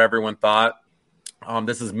where everyone thought.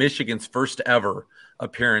 This is Michigan's first ever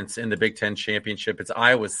appearance in the Big Ten championship. It's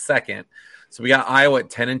Iowa's second. So we got Iowa at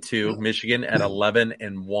 10-2, Michigan at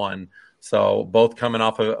 11-1. So both coming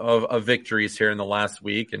off of victories here in the last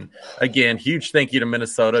week. And again, huge thank you to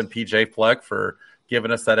Minnesota and PJ Fleck for giving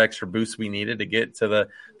us that extra boost we needed to get to the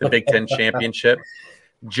Big Ten championship.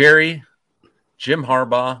 Jerry, Jim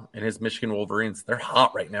Harbaugh and his Michigan Wolverines, they're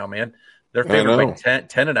hot right now, man. They're favored by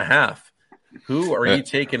 10.5. Who are you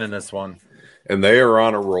taking in this one? And they are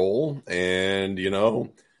on a roll. And,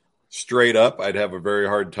 straight up, I'd have a very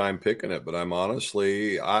hard time picking it. But I'm going to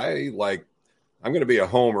be a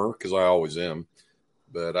homer because I always am.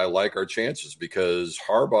 But I like our chances because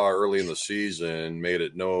Harbaugh early in the season made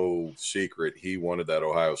it no secret he wanted that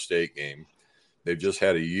Ohio State game. They've just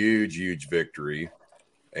had a huge, huge victory.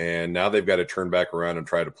 And now they've got to turn back around and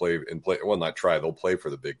try to play. Well, not try. They'll play for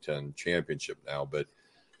the Big Ten championship now. But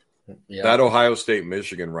that Ohio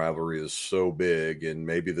State-Michigan rivalry is so big, and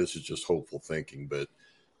maybe this is just hopeful thinking. But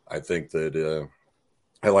I think that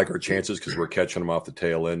I like our chances because we're catching them off the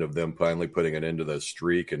tail end of them finally putting an end to that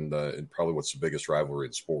streak and probably what's the biggest rivalry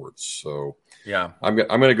in sports. So, yeah, I'm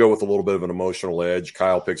going to go with a little bit of an emotional edge.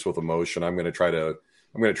 Kyle picks with emotion. I'm going to try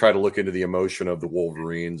to look into the emotion of the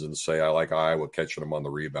Wolverines and say I like Iowa catching them on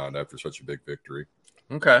the rebound after such a big victory.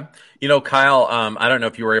 Okay. Kyle, I don't know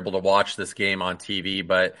if you were able to watch this game on TV,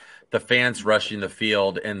 but the fans rushing the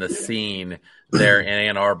field and the scene there in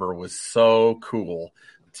Ann Arbor was so cool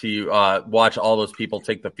to watch all those people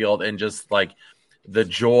take the field and just like the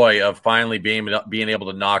joy of finally being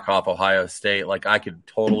able to knock off Ohio State. Like I could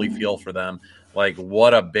totally feel for them. Like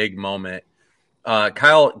what a big moment.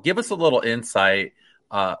 Kyle, give us a little insight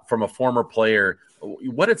from a former player,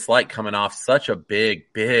 what it's like coming off such a big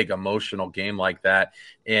emotional game like that,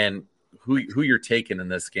 and who you're taking in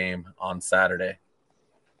this game on Saturday.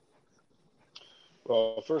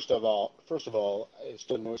 Well, first of all, it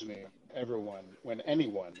still annoys me when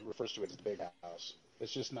anyone refers to it as the big house.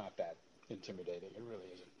 It's just not that intimidating. It really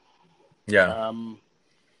isn't. Yeah.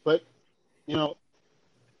 But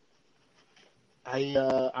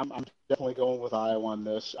I'm definitely going with Iowa on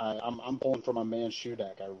this. I'm pulling for my man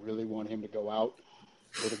Shudak. I really want him to go out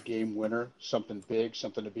with a game winner, something big,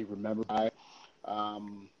 something to be remembered by.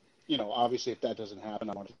 Obviously, if that doesn't happen,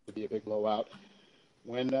 I want it to be a big blowout.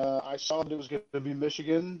 When I saw that it was going to be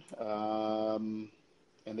Michigan,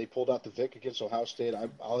 and they pulled out the Vic against Ohio State,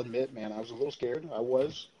 I'll admit, man, I was a little scared. I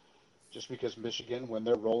was, just because Michigan, when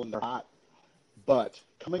they're rolling, they're hot. But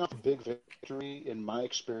coming off a big victory, in my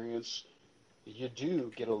experience, you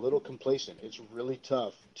do get a little complacent. It's really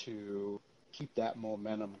tough to keep that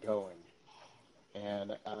momentum going.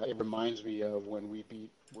 And it reminds me of when we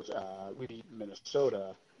beat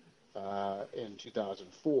Minnesota in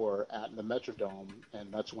 2004 at the Metrodome,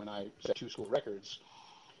 and that's when I set 2 school records.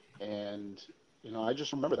 And I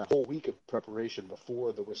just remember that whole week of preparation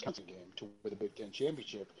before the Wisconsin game to win the Big Ten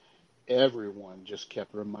championship. Everyone just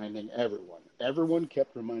kept reminding everyone. Everyone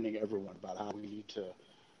kept reminding everyone about how we need to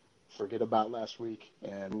forget about last week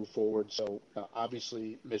and move forward. So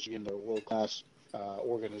obviously, Michigan, they're a world-class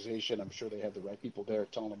organization. I'm sure they have the right people there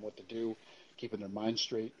telling them what to do, keeping their minds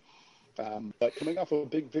straight. But coming off of a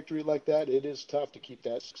big victory like that, it is tough to keep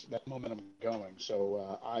that momentum going.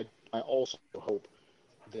 So I also hope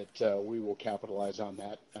that we will capitalize on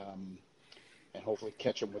that and hopefully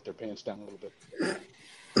catch them with their pants down a little bit.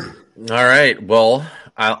 All right. Well,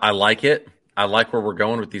 I like it. I like where we're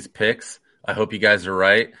going with these picks. I hope you guys are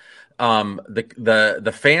right.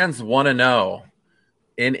 The fans want to know,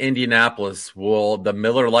 in Indianapolis, will the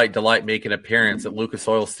Miller Lite Delight make an appearance at Lucas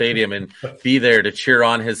Oil Stadium and be there to cheer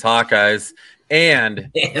on his Hawkeyes? And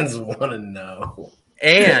fans want to know.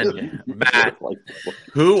 And Matt,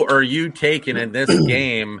 who are you taking in this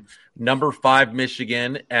game? Number 5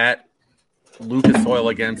 Michigan at Lucas Oil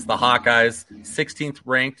against the Hawkeyes, 16th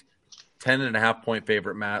ranked, 10.5-point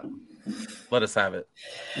favorite. Matt, let us have it.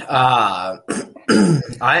 I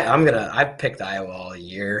picked Iowa all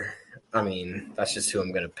year. I mean, that's just who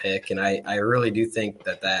I'm going to pick. And I really do think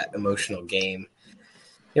that emotional game,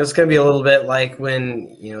 it's going to be a little bit like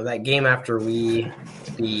when, that game after we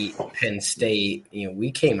beat Penn State,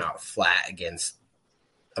 we came out flat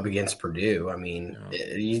up against Purdue. I mean,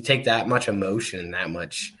 you take that much emotion, that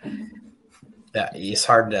much, it's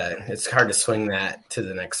hard to swing that to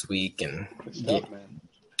the next week and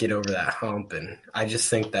get over that hump. And I just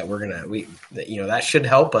think that that should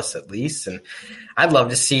help us at least. And I'd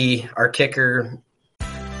love to see our kicker.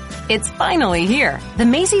 It's finally here. The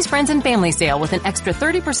Macy's Friends and Family Sale with an extra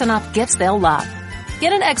 30% off gifts they'll love.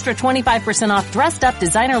 Get an extra 25% off dressed up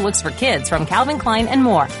designer looks for kids from Calvin Klein and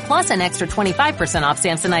more. Plus an extra 25% off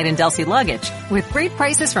Samsonite and Delsey luggage. With great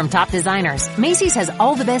prices from top designers, Macy's has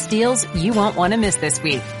all the best deals you won't want to miss this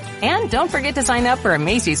week. And don't forget to sign up for a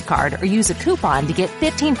Macy's card or use a coupon to get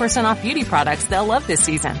 15% off beauty products they'll love this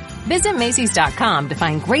season. Visit Macys.com to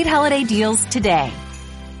find great holiday deals today.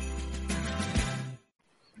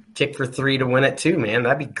 kick for 3 to win it too, man.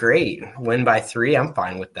 That'd be great. Win by 3, I'm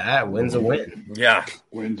fine with that. Win's a win. Yeah.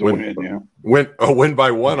 Win's a win, yeah. Win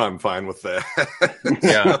by 1, I'm fine with that.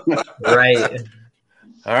 Yeah. Right.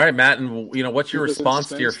 All right, Matt, and what's your response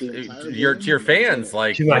to your fans?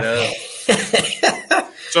 Like,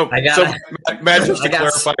 So Matt,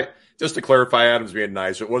 just to clarify, Adam's being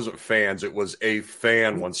nice. It wasn't fans. It was a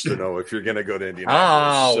fan wants to know if you're going to go to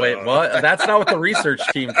Indianapolis. Oh, wait, what? That's not what the research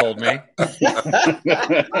team told me.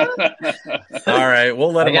 All right,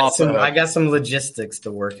 we'll let him off. I got some logistics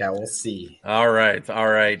to work out. We'll see. All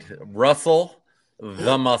right. Russell,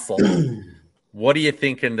 the muscle. What are you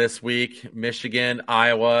thinking this week? Michigan,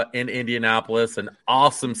 Iowa, in Indianapolis, an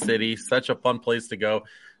awesome city, such a fun place to go.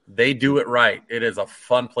 They do it right. It is a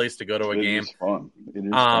fun place to go to a game. It is fun. It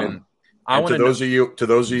is fun. To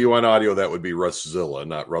those of you on audio, that would be Russzilla,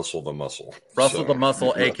 not Russell the Muscle. Russell the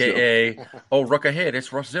Muscle, aka look ahead, it's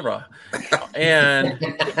Russzilla. And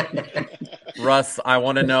Russ, I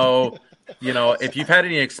want to know, if you've had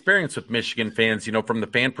any experience with Michigan fans, from the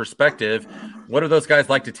fan perspective, what do those guys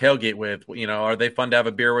like to tailgate with? Are they fun to have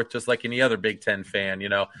a beer with, just like any other Big Ten fan?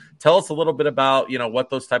 Tell us a little bit about what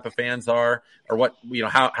those type of fans are, or what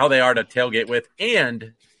how they are to tailgate with,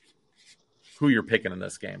 and who you're picking in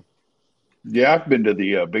this game. Yeah, I've been to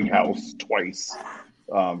the Big House twice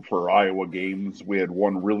for Iowa games. We had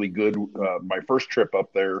one really good. My first trip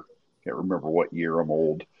up there, can't remember what year. I'm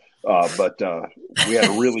old. But we had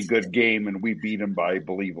a really good game, and we beat them by, I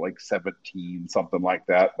believe, like 17, something like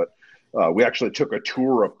that. But we actually took a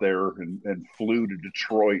tour up there and flew to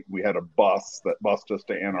Detroit. We had a bus that bussed us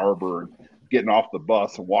to Ann Arbor, and getting off the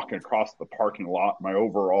bus and walking across the parking lot, my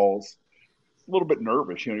overalls, a little bit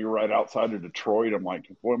nervous. You're right outside of Detroit. I'm like,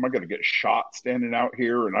 boy, am I going to get shot standing out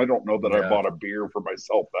here? And I don't know that I bought a beer for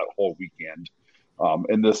myself that whole weekend.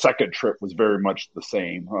 And the second trip was very much the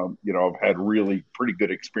same. I've had really pretty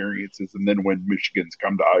good experiences. And then when Michigan's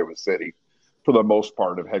come to Iowa City, for the most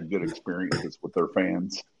part, I've had good experiences with their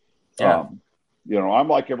fans. Yeah. I'm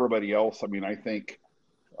like everybody else. I mean, I think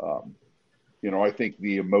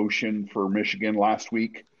the emotion for Michigan last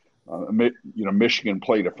week, Michigan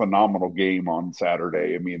played a phenomenal game on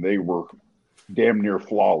Saturday. I mean, they were damn near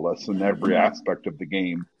flawless in every aspect of the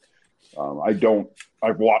game.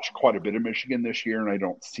 I've watched quite a bit of Michigan this year, and I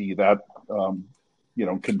don't see that,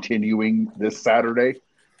 continuing this Saturday.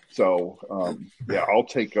 So, I'll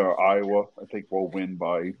take Iowa. I think we'll win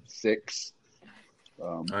by 6.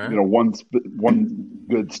 Right. One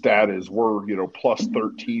good stat is we're, plus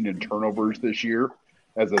 13 in turnovers this year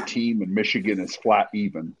as a team, and Michigan is flat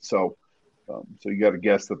even. So you got to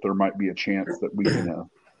guess that there might be a chance that we can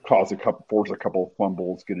force a couple of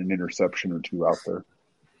fumbles, get an interception or 2 out there.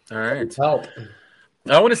 All right. Help.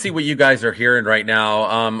 I want to see what you guys are hearing right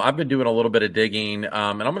now. I've been doing a little bit of digging, and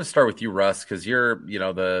I'm going to start with you, Russ, because you're,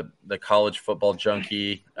 the college football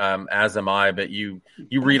junkie, as am I. But you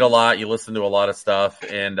read a lot, you listen to a lot of stuff,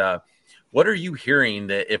 and what are you hearing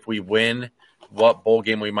that if we win, what bowl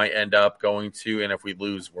game we might end up going to, and if we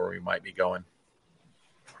lose, where we might be going?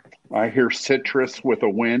 I hear Citrus with a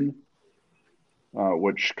win,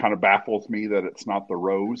 which kind of baffles me that it's not the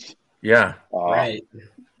Rose. Yeah, right.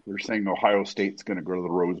 They're saying Ohio State's going to go to the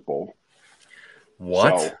Rose Bowl.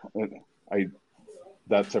 What? So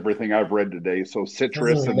that's everything I've read today. So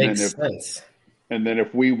Citrus, and then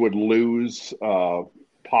if we would lose,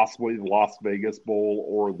 possibly the Las Vegas Bowl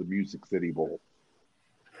or the Music City Bowl.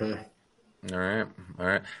 All right.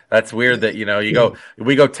 That's weird that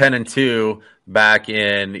we go 10-2 back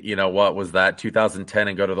in what was that 2010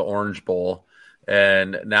 and go to the Orange Bowl,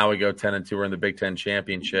 and now we go 10-2. We're in the Big Ten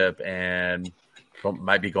championship and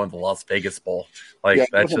might be going to the Las Vegas Bowl.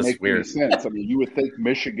 That's just weird. Any sense. I mean, you would think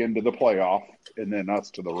Michigan to the playoff and then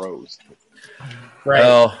us to the Rose. Right.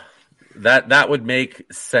 Well, that would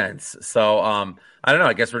make sense. So I don't know.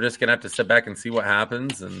 I guess we're just gonna have to sit back and see what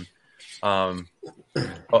happens, and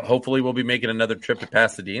hopefully we'll be making another trip to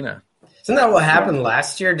Pasadena. Isn't that what happened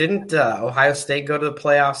last year? Didn't Ohio State go to the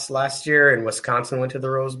playoffs last year, and Wisconsin went to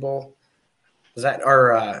the Rose Bowl? Was that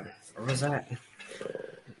or was that?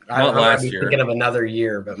 Not last year. Thinking of another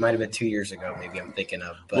year, but it might have been 2 years ago. Maybe I'm thinking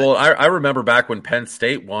of. But. Well, I remember back when Penn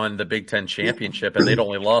State won the Big Ten championship, and they'd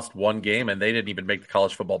only lost one game, and they didn't even make the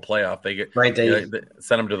college football playoff. They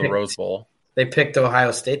sent them to the Rose Bowl. They picked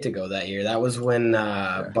Ohio State to go that year. That was when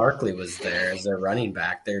Barkley was there as their running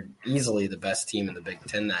back. They're easily the best team in the Big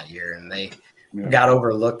Ten that year, and they got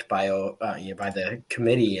overlooked by the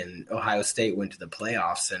committee. And Ohio State went to the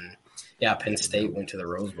playoffs, and Penn State went to the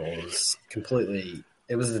Rose Bowl.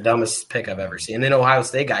 It was the dumbest pick I've ever seen. And then Ohio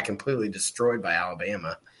State got completely destroyed by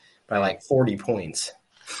Alabama by like 40 points.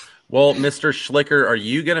 Well, Mr. Schlicker, are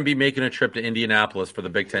you going to be making a trip to Indianapolis for the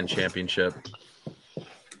Big Ten Championship?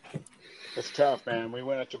 It's tough, man. We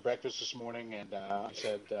went out to breakfast this morning, and I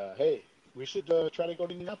said, hey, we should try to go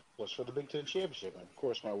to Indianapolis for the Big Ten Championship. And, of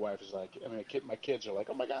course, my wife is like, my kids are like,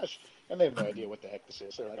 oh, my gosh. And they have no idea what the heck this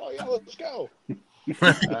is. They're like, oh, yeah, let's go.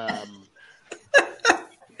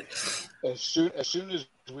 As soon as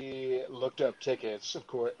we looked up tickets, of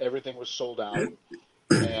course, everything was sold out.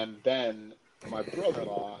 And then my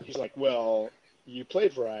brother-in-law, he's like, well, you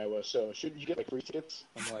played for Iowa, so shouldn't you get like free tickets?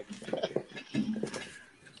 I'm like,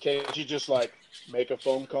 can't you just like make a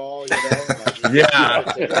phone call,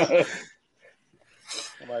 Yeah.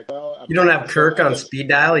 I'm like, well, you don't have Kirk on speed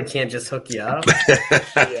dial. He can't just hook you up.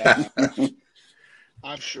 Yeah.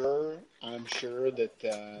 I'm sure that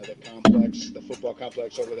the football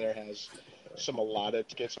complex over there has some allotted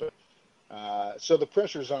tickets. So the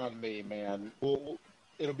pressure's on me, man.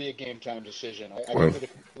 It'll be a game time decision. I think that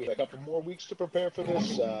if we have a couple more weeks to prepare for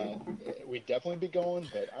this, we'd definitely be going.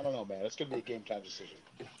 But I don't know, man. It's going to be a game time decision.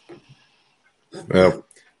 Well,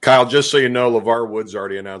 Kyle, just so you know, LeVar Woods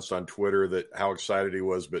already announced on Twitter that how excited he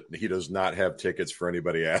was, but he does not have tickets for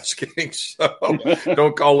anybody asking. So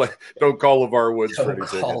don't call LeVar Woods for any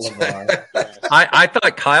tickets. I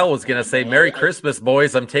thought Kyle was going to say, "Merry Christmas,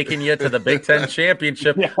 boys! I'm taking you to the Big Ten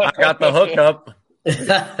Championship. I got the hookup."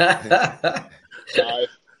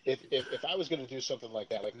 If I was going to do something like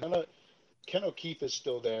that, like Ken O'Keefe is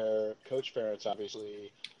still there, Coach Ferentz,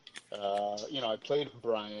 obviously. I played with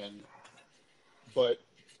Brian, but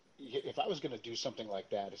if I was going to do something like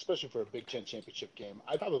that, especially for a Big Ten championship game,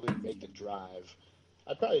 I'd probably make the drive.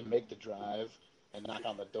 And knock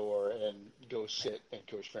on the door and go sit in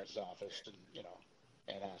Coach Ferentz's office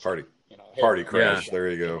and ask party, hey, party crash. Yeah. There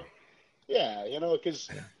you go. Yeah, because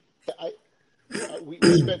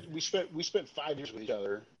we spent 5 years with each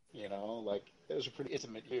other. Like those are pretty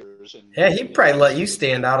intimate years. And yeah, he'd probably let you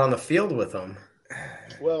stand out on the field with him.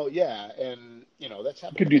 Well, yeah, and that's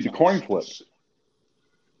happened. Could do the coin flip.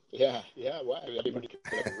 Yeah. Well, that'd be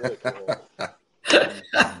really cool.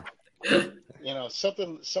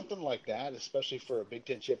 Something like that, especially for a Big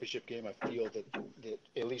Ten championship game. I feel that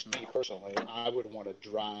at least me personally, I would want to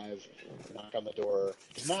drive, knock on the door.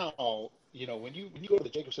 Now, when you go to the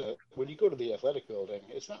Jacobson, when you go to the athletic building,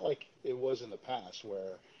 it's not like it was in the past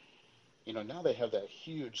where, now they have that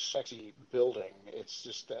huge, sexy building. It's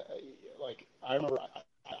just like I remember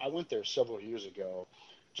I went there several years ago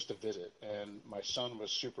just to visit, and my son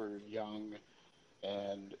was super young,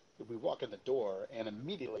 and we walk in the door, and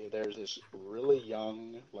immediately there's this really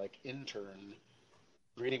young, like, intern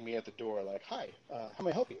greeting me at the door, like, "Hi, how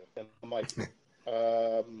may I help you?" And I'm like,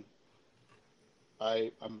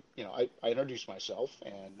 I introduce myself,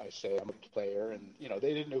 and I say I'm a player, and,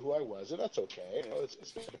 they didn't know who I was, and that's okay.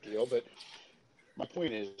 It's not a big deal, but my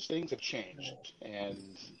point is things have changed, and,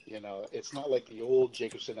 it's not like the old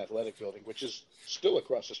Jacobson Athletic Building, which is still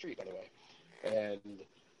across the street, by the way. And,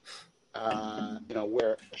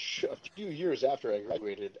 where a few years after I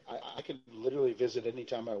graduated, I could literally visit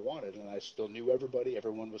anytime I wanted, and I still knew everybody.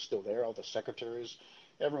 Everyone was still there, all the secretaries,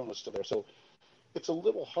 everyone was still there. So it's a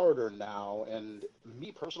little harder now, and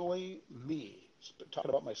me personally, talking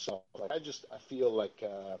about myself, like I feel like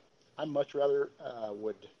I much rather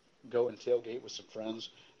would go and tailgate with some friends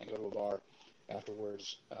and go to a bar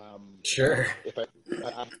afterwards. Sure. If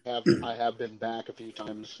I have been back a few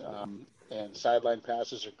times, and sideline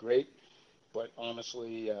passes are great, but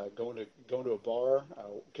honestly, going to a bar,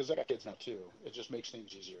 because I got kids now too, it just makes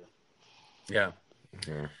things easier. Yeah.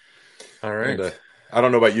 All right. And, I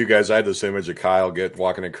don't know about you guys. I had this image of Kyle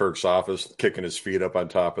walking in Kirk's office, kicking his feet up on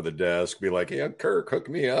top of the desk, be like, "Hey, Kirk, hook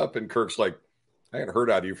me up." And Kirk's like, "I haven't heard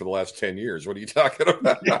out of you for the last 10 years. What are you talking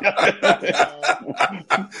about?"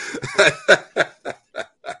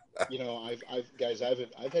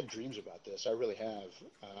 I've had dreams about this. I really have.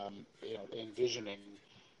 Envisioning.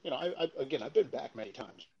 I've been back many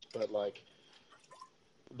times, but like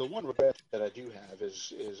the one regret that I do have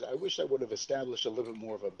is I wish I would have established a little bit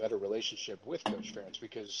more of a better relationship with Coach Ferentz,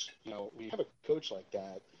 because we have a coach like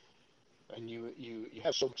that, and you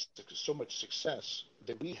have so much success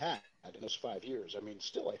that we had in those 5 years. I mean,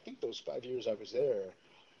 still, I think those 5 years I was there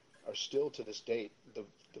are still to this date the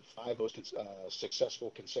 5 most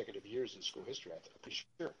successful consecutive years in school history. I'm pretty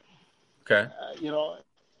sure. Okay.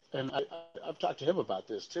 And I've talked to him about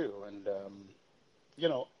this too, and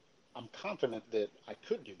I'm confident that I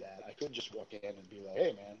could do that. I could just walk in and be like,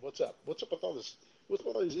 "Hey, man, what's up? What's up with all this? What's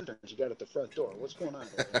with all these interns you got at the front door? What's going on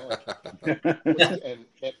here?"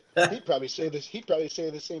 And he'd probably say this. He'd probably say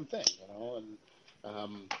the same thing, And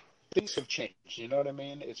things have changed. You know what I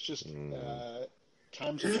mean? It's just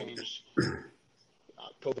times have changed.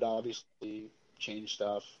 COVID obviously changed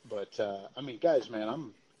stuff, but I mean, guys,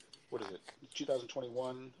 man, what is it,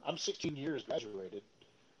 2021? I'm 16 years graduated.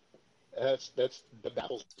 That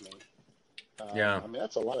baffles me. Yeah. I mean,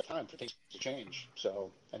 that's a lot of time for things to change.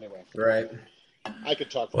 So anyway, Right. I could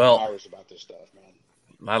talk for hours about this stuff, man.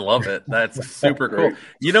 I love it. That's super cool.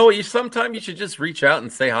 You know what? Sometime you should just reach out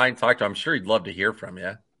and say hi and talk to him. I'm sure he'd love to hear from you.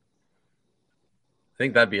 I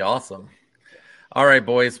think that'd be awesome. All right,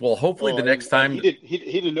 boys. Well, hopefully the next time. He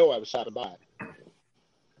didn't know I was stopping by.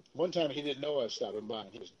 One time he didn't know I was stopping by,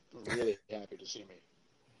 and he was really happy to see me.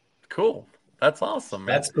 Cool. That's awesome,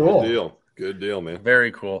 man. That's cool. Good deal, man.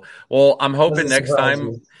 Very cool. Well, I'm hoping next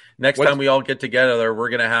time we all get together, we're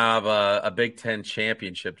going to have a Big Ten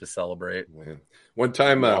championship to celebrate. Man. One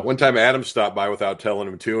time Adam stopped by without telling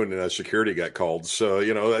him to, and security got called. So,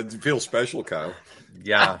 it feels special, Kyle.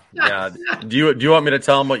 Yeah. Do you want me to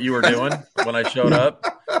tell him what you were doing when I showed up?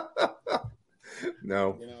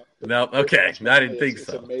 No. No. Okay. I didn't think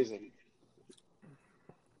so. It's amazing.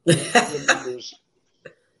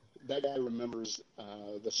 That guy remembers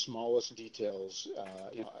the smallest details.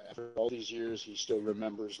 After all these years, he still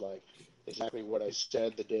remembers like exactly what I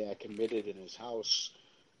said the day I committed in his house.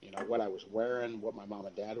 What I was wearing, what my mom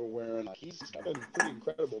and dad were wearing. Like, he's got a pretty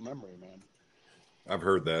incredible memory, man. I've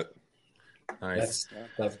heard that. Nice.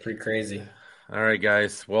 That's pretty crazy. All right,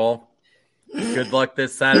 guys. Well, good luck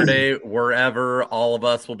this Saturday, wherever all of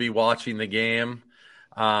us will be watching the game.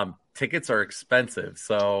 Tickets are expensive,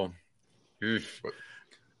 so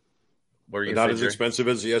not as expensive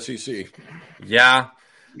as the SEC. Yeah.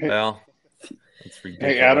 Well, it's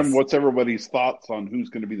ridiculous. Hey, Adam, what's everybody's thoughts on who's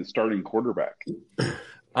going to be the starting quarterback?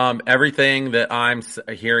 Everything that I'm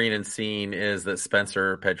hearing and seeing is that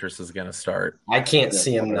Spencer Petras is going to start. I can't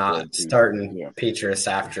see him not starting Petras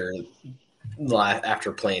after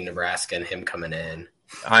playing Nebraska and him coming in.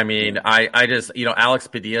 I mean, I just, Alex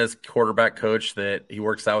Padilla's quarterback coach that he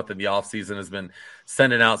works out with in the offseason has been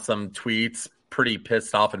sending out some tweets pretty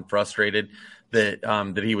pissed off and frustrated that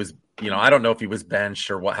that he was, I don't know if he was benched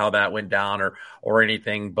or how that went down or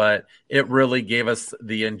anything, but it really gave us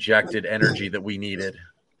the injected energy that we needed.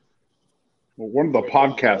 Well, one of the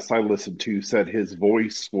podcasts I listened to said his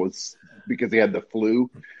voice was, because he had the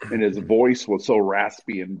flu, and his voice was so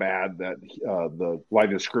raspy and bad that the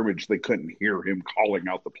line of scrimmage, they couldn't hear him calling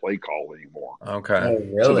out the play call anymore. Okay. Oh,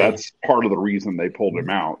 really? So that's part of the reason they pulled him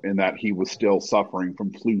out, and that he was still suffering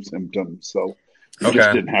from flu symptoms. So he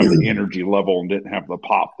just didn't have the energy level and didn't have the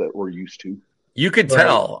pop that we're used to. You could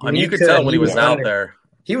tell. I mean, you could tell when he was out there.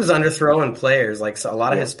 He was underthrowing players. Like, so a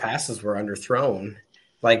lot of his passes were underthrown.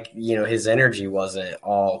 Like, his energy wasn't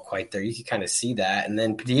all quite there. You could kind of see that. And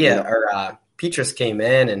then Petras came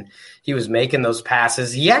in and he was making those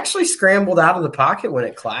passes. He actually scrambled out of the pocket when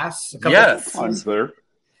it classed. Yes. Times there.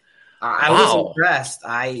 I was impressed.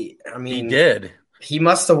 I mean, he did. He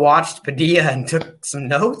must have watched Padilla and took some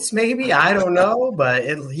notes, maybe. I don't know, but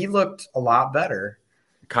he looked a lot better.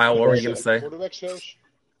 Kyle, what were you going to say? Quarterback coach?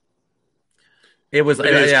 It was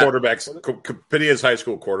Padilla's high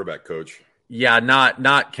school quarterback coach. Yeah,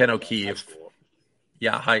 not Ken O'Keefe.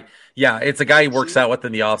 Yeah, it's a guy he works out with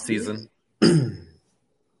in the off season.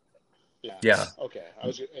 Yeah. Okay. I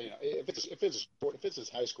was, if it's his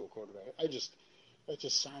high school quarterback, that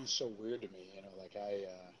just sounds so weird to me.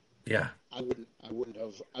 I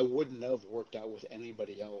wouldn't have worked out with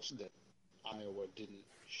anybody else that Iowa didn't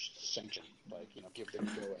sanction. Give them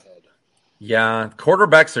go ahead. Yeah,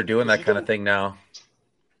 quarterbacks are doing that kind of thing now.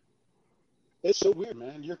 It's so weird,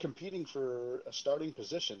 man. You're competing for a starting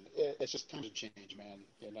position. It's just time to change, man.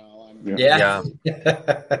 Yeah.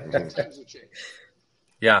 Times have changed.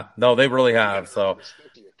 Yeah, no, they really have. So,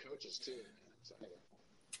 respect to your coaches too.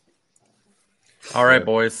 All right,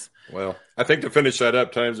 boys. Well, I think to finish that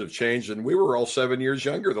up, times have changed, and we were all 7 years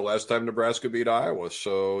younger the last time Nebraska beat Iowa.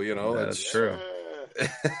 So, that's true.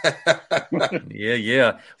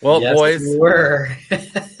 Yeah. Well, yes, boys, we were.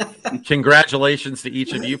 Congratulations to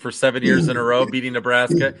each of you for 7 years in a row beating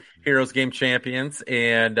Nebraska, Heroes Game champions.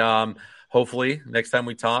 And hopefully next time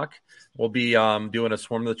we talk, we'll be doing a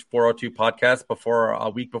Swarm the 402 podcast a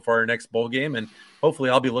week before our next bowl game. And hopefully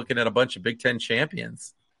I'll be looking at a bunch of Big Ten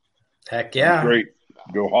champions. Heck yeah. Great.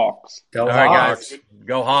 Go Hawks. Go All Hawks. right, guys.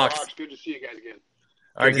 Go Hawks. Good to see you guys again.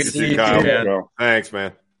 All right, good to see you, Kyle. man. Thanks,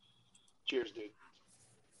 man. Cheers, dude.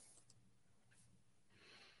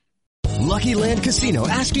 Lucky Land Casino,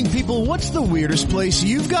 asking people, what's the weirdest place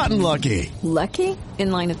you've gotten lucky? Lucky?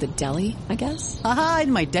 In line at the deli, I guess? Aha,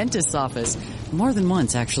 in my dentist's office. More than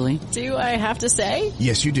once, actually. Do I have to say?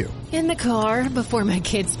 Yes, you do. In the car before my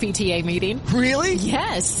kids' PTA meeting. Really?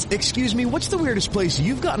 Yes. Excuse me, what's the weirdest place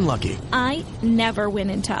you've gotten lucky? I never win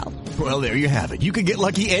and tell. Well, there you have it. You can get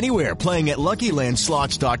lucky anywhere, playing at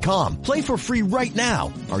LuckyLandSlots.com. Play for free right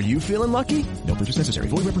now. Are you feeling lucky? No purchase necessary.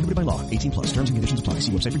 Void where prohibited by law. 18+. Terms and conditions apply.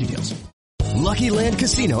 See website for details. Lucky Land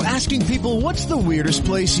Casino, asking people, what's the weirdest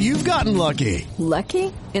place you've gotten lucky?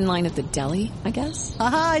 Lucky? In line at the deli, I guess?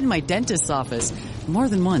 Aha, in my dentist's office. More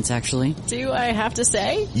than once, actually. Do I have to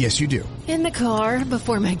say? Yes, you do. In the car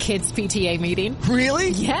before my kids' PTA meeting. Really?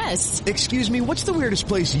 Yes. Excuse me, what's the weirdest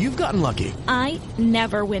place you've gotten lucky? I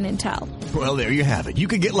never win and tell. Well, there you have it. You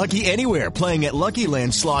can get lucky anywhere, playing at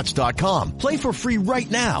LuckyLandSlots.com. Play for free right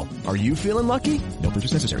now. Are you feeling lucky? No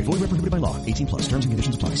purchase necessary. Void where prohibited by law. 18+. Terms and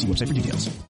conditions apply. See website for details.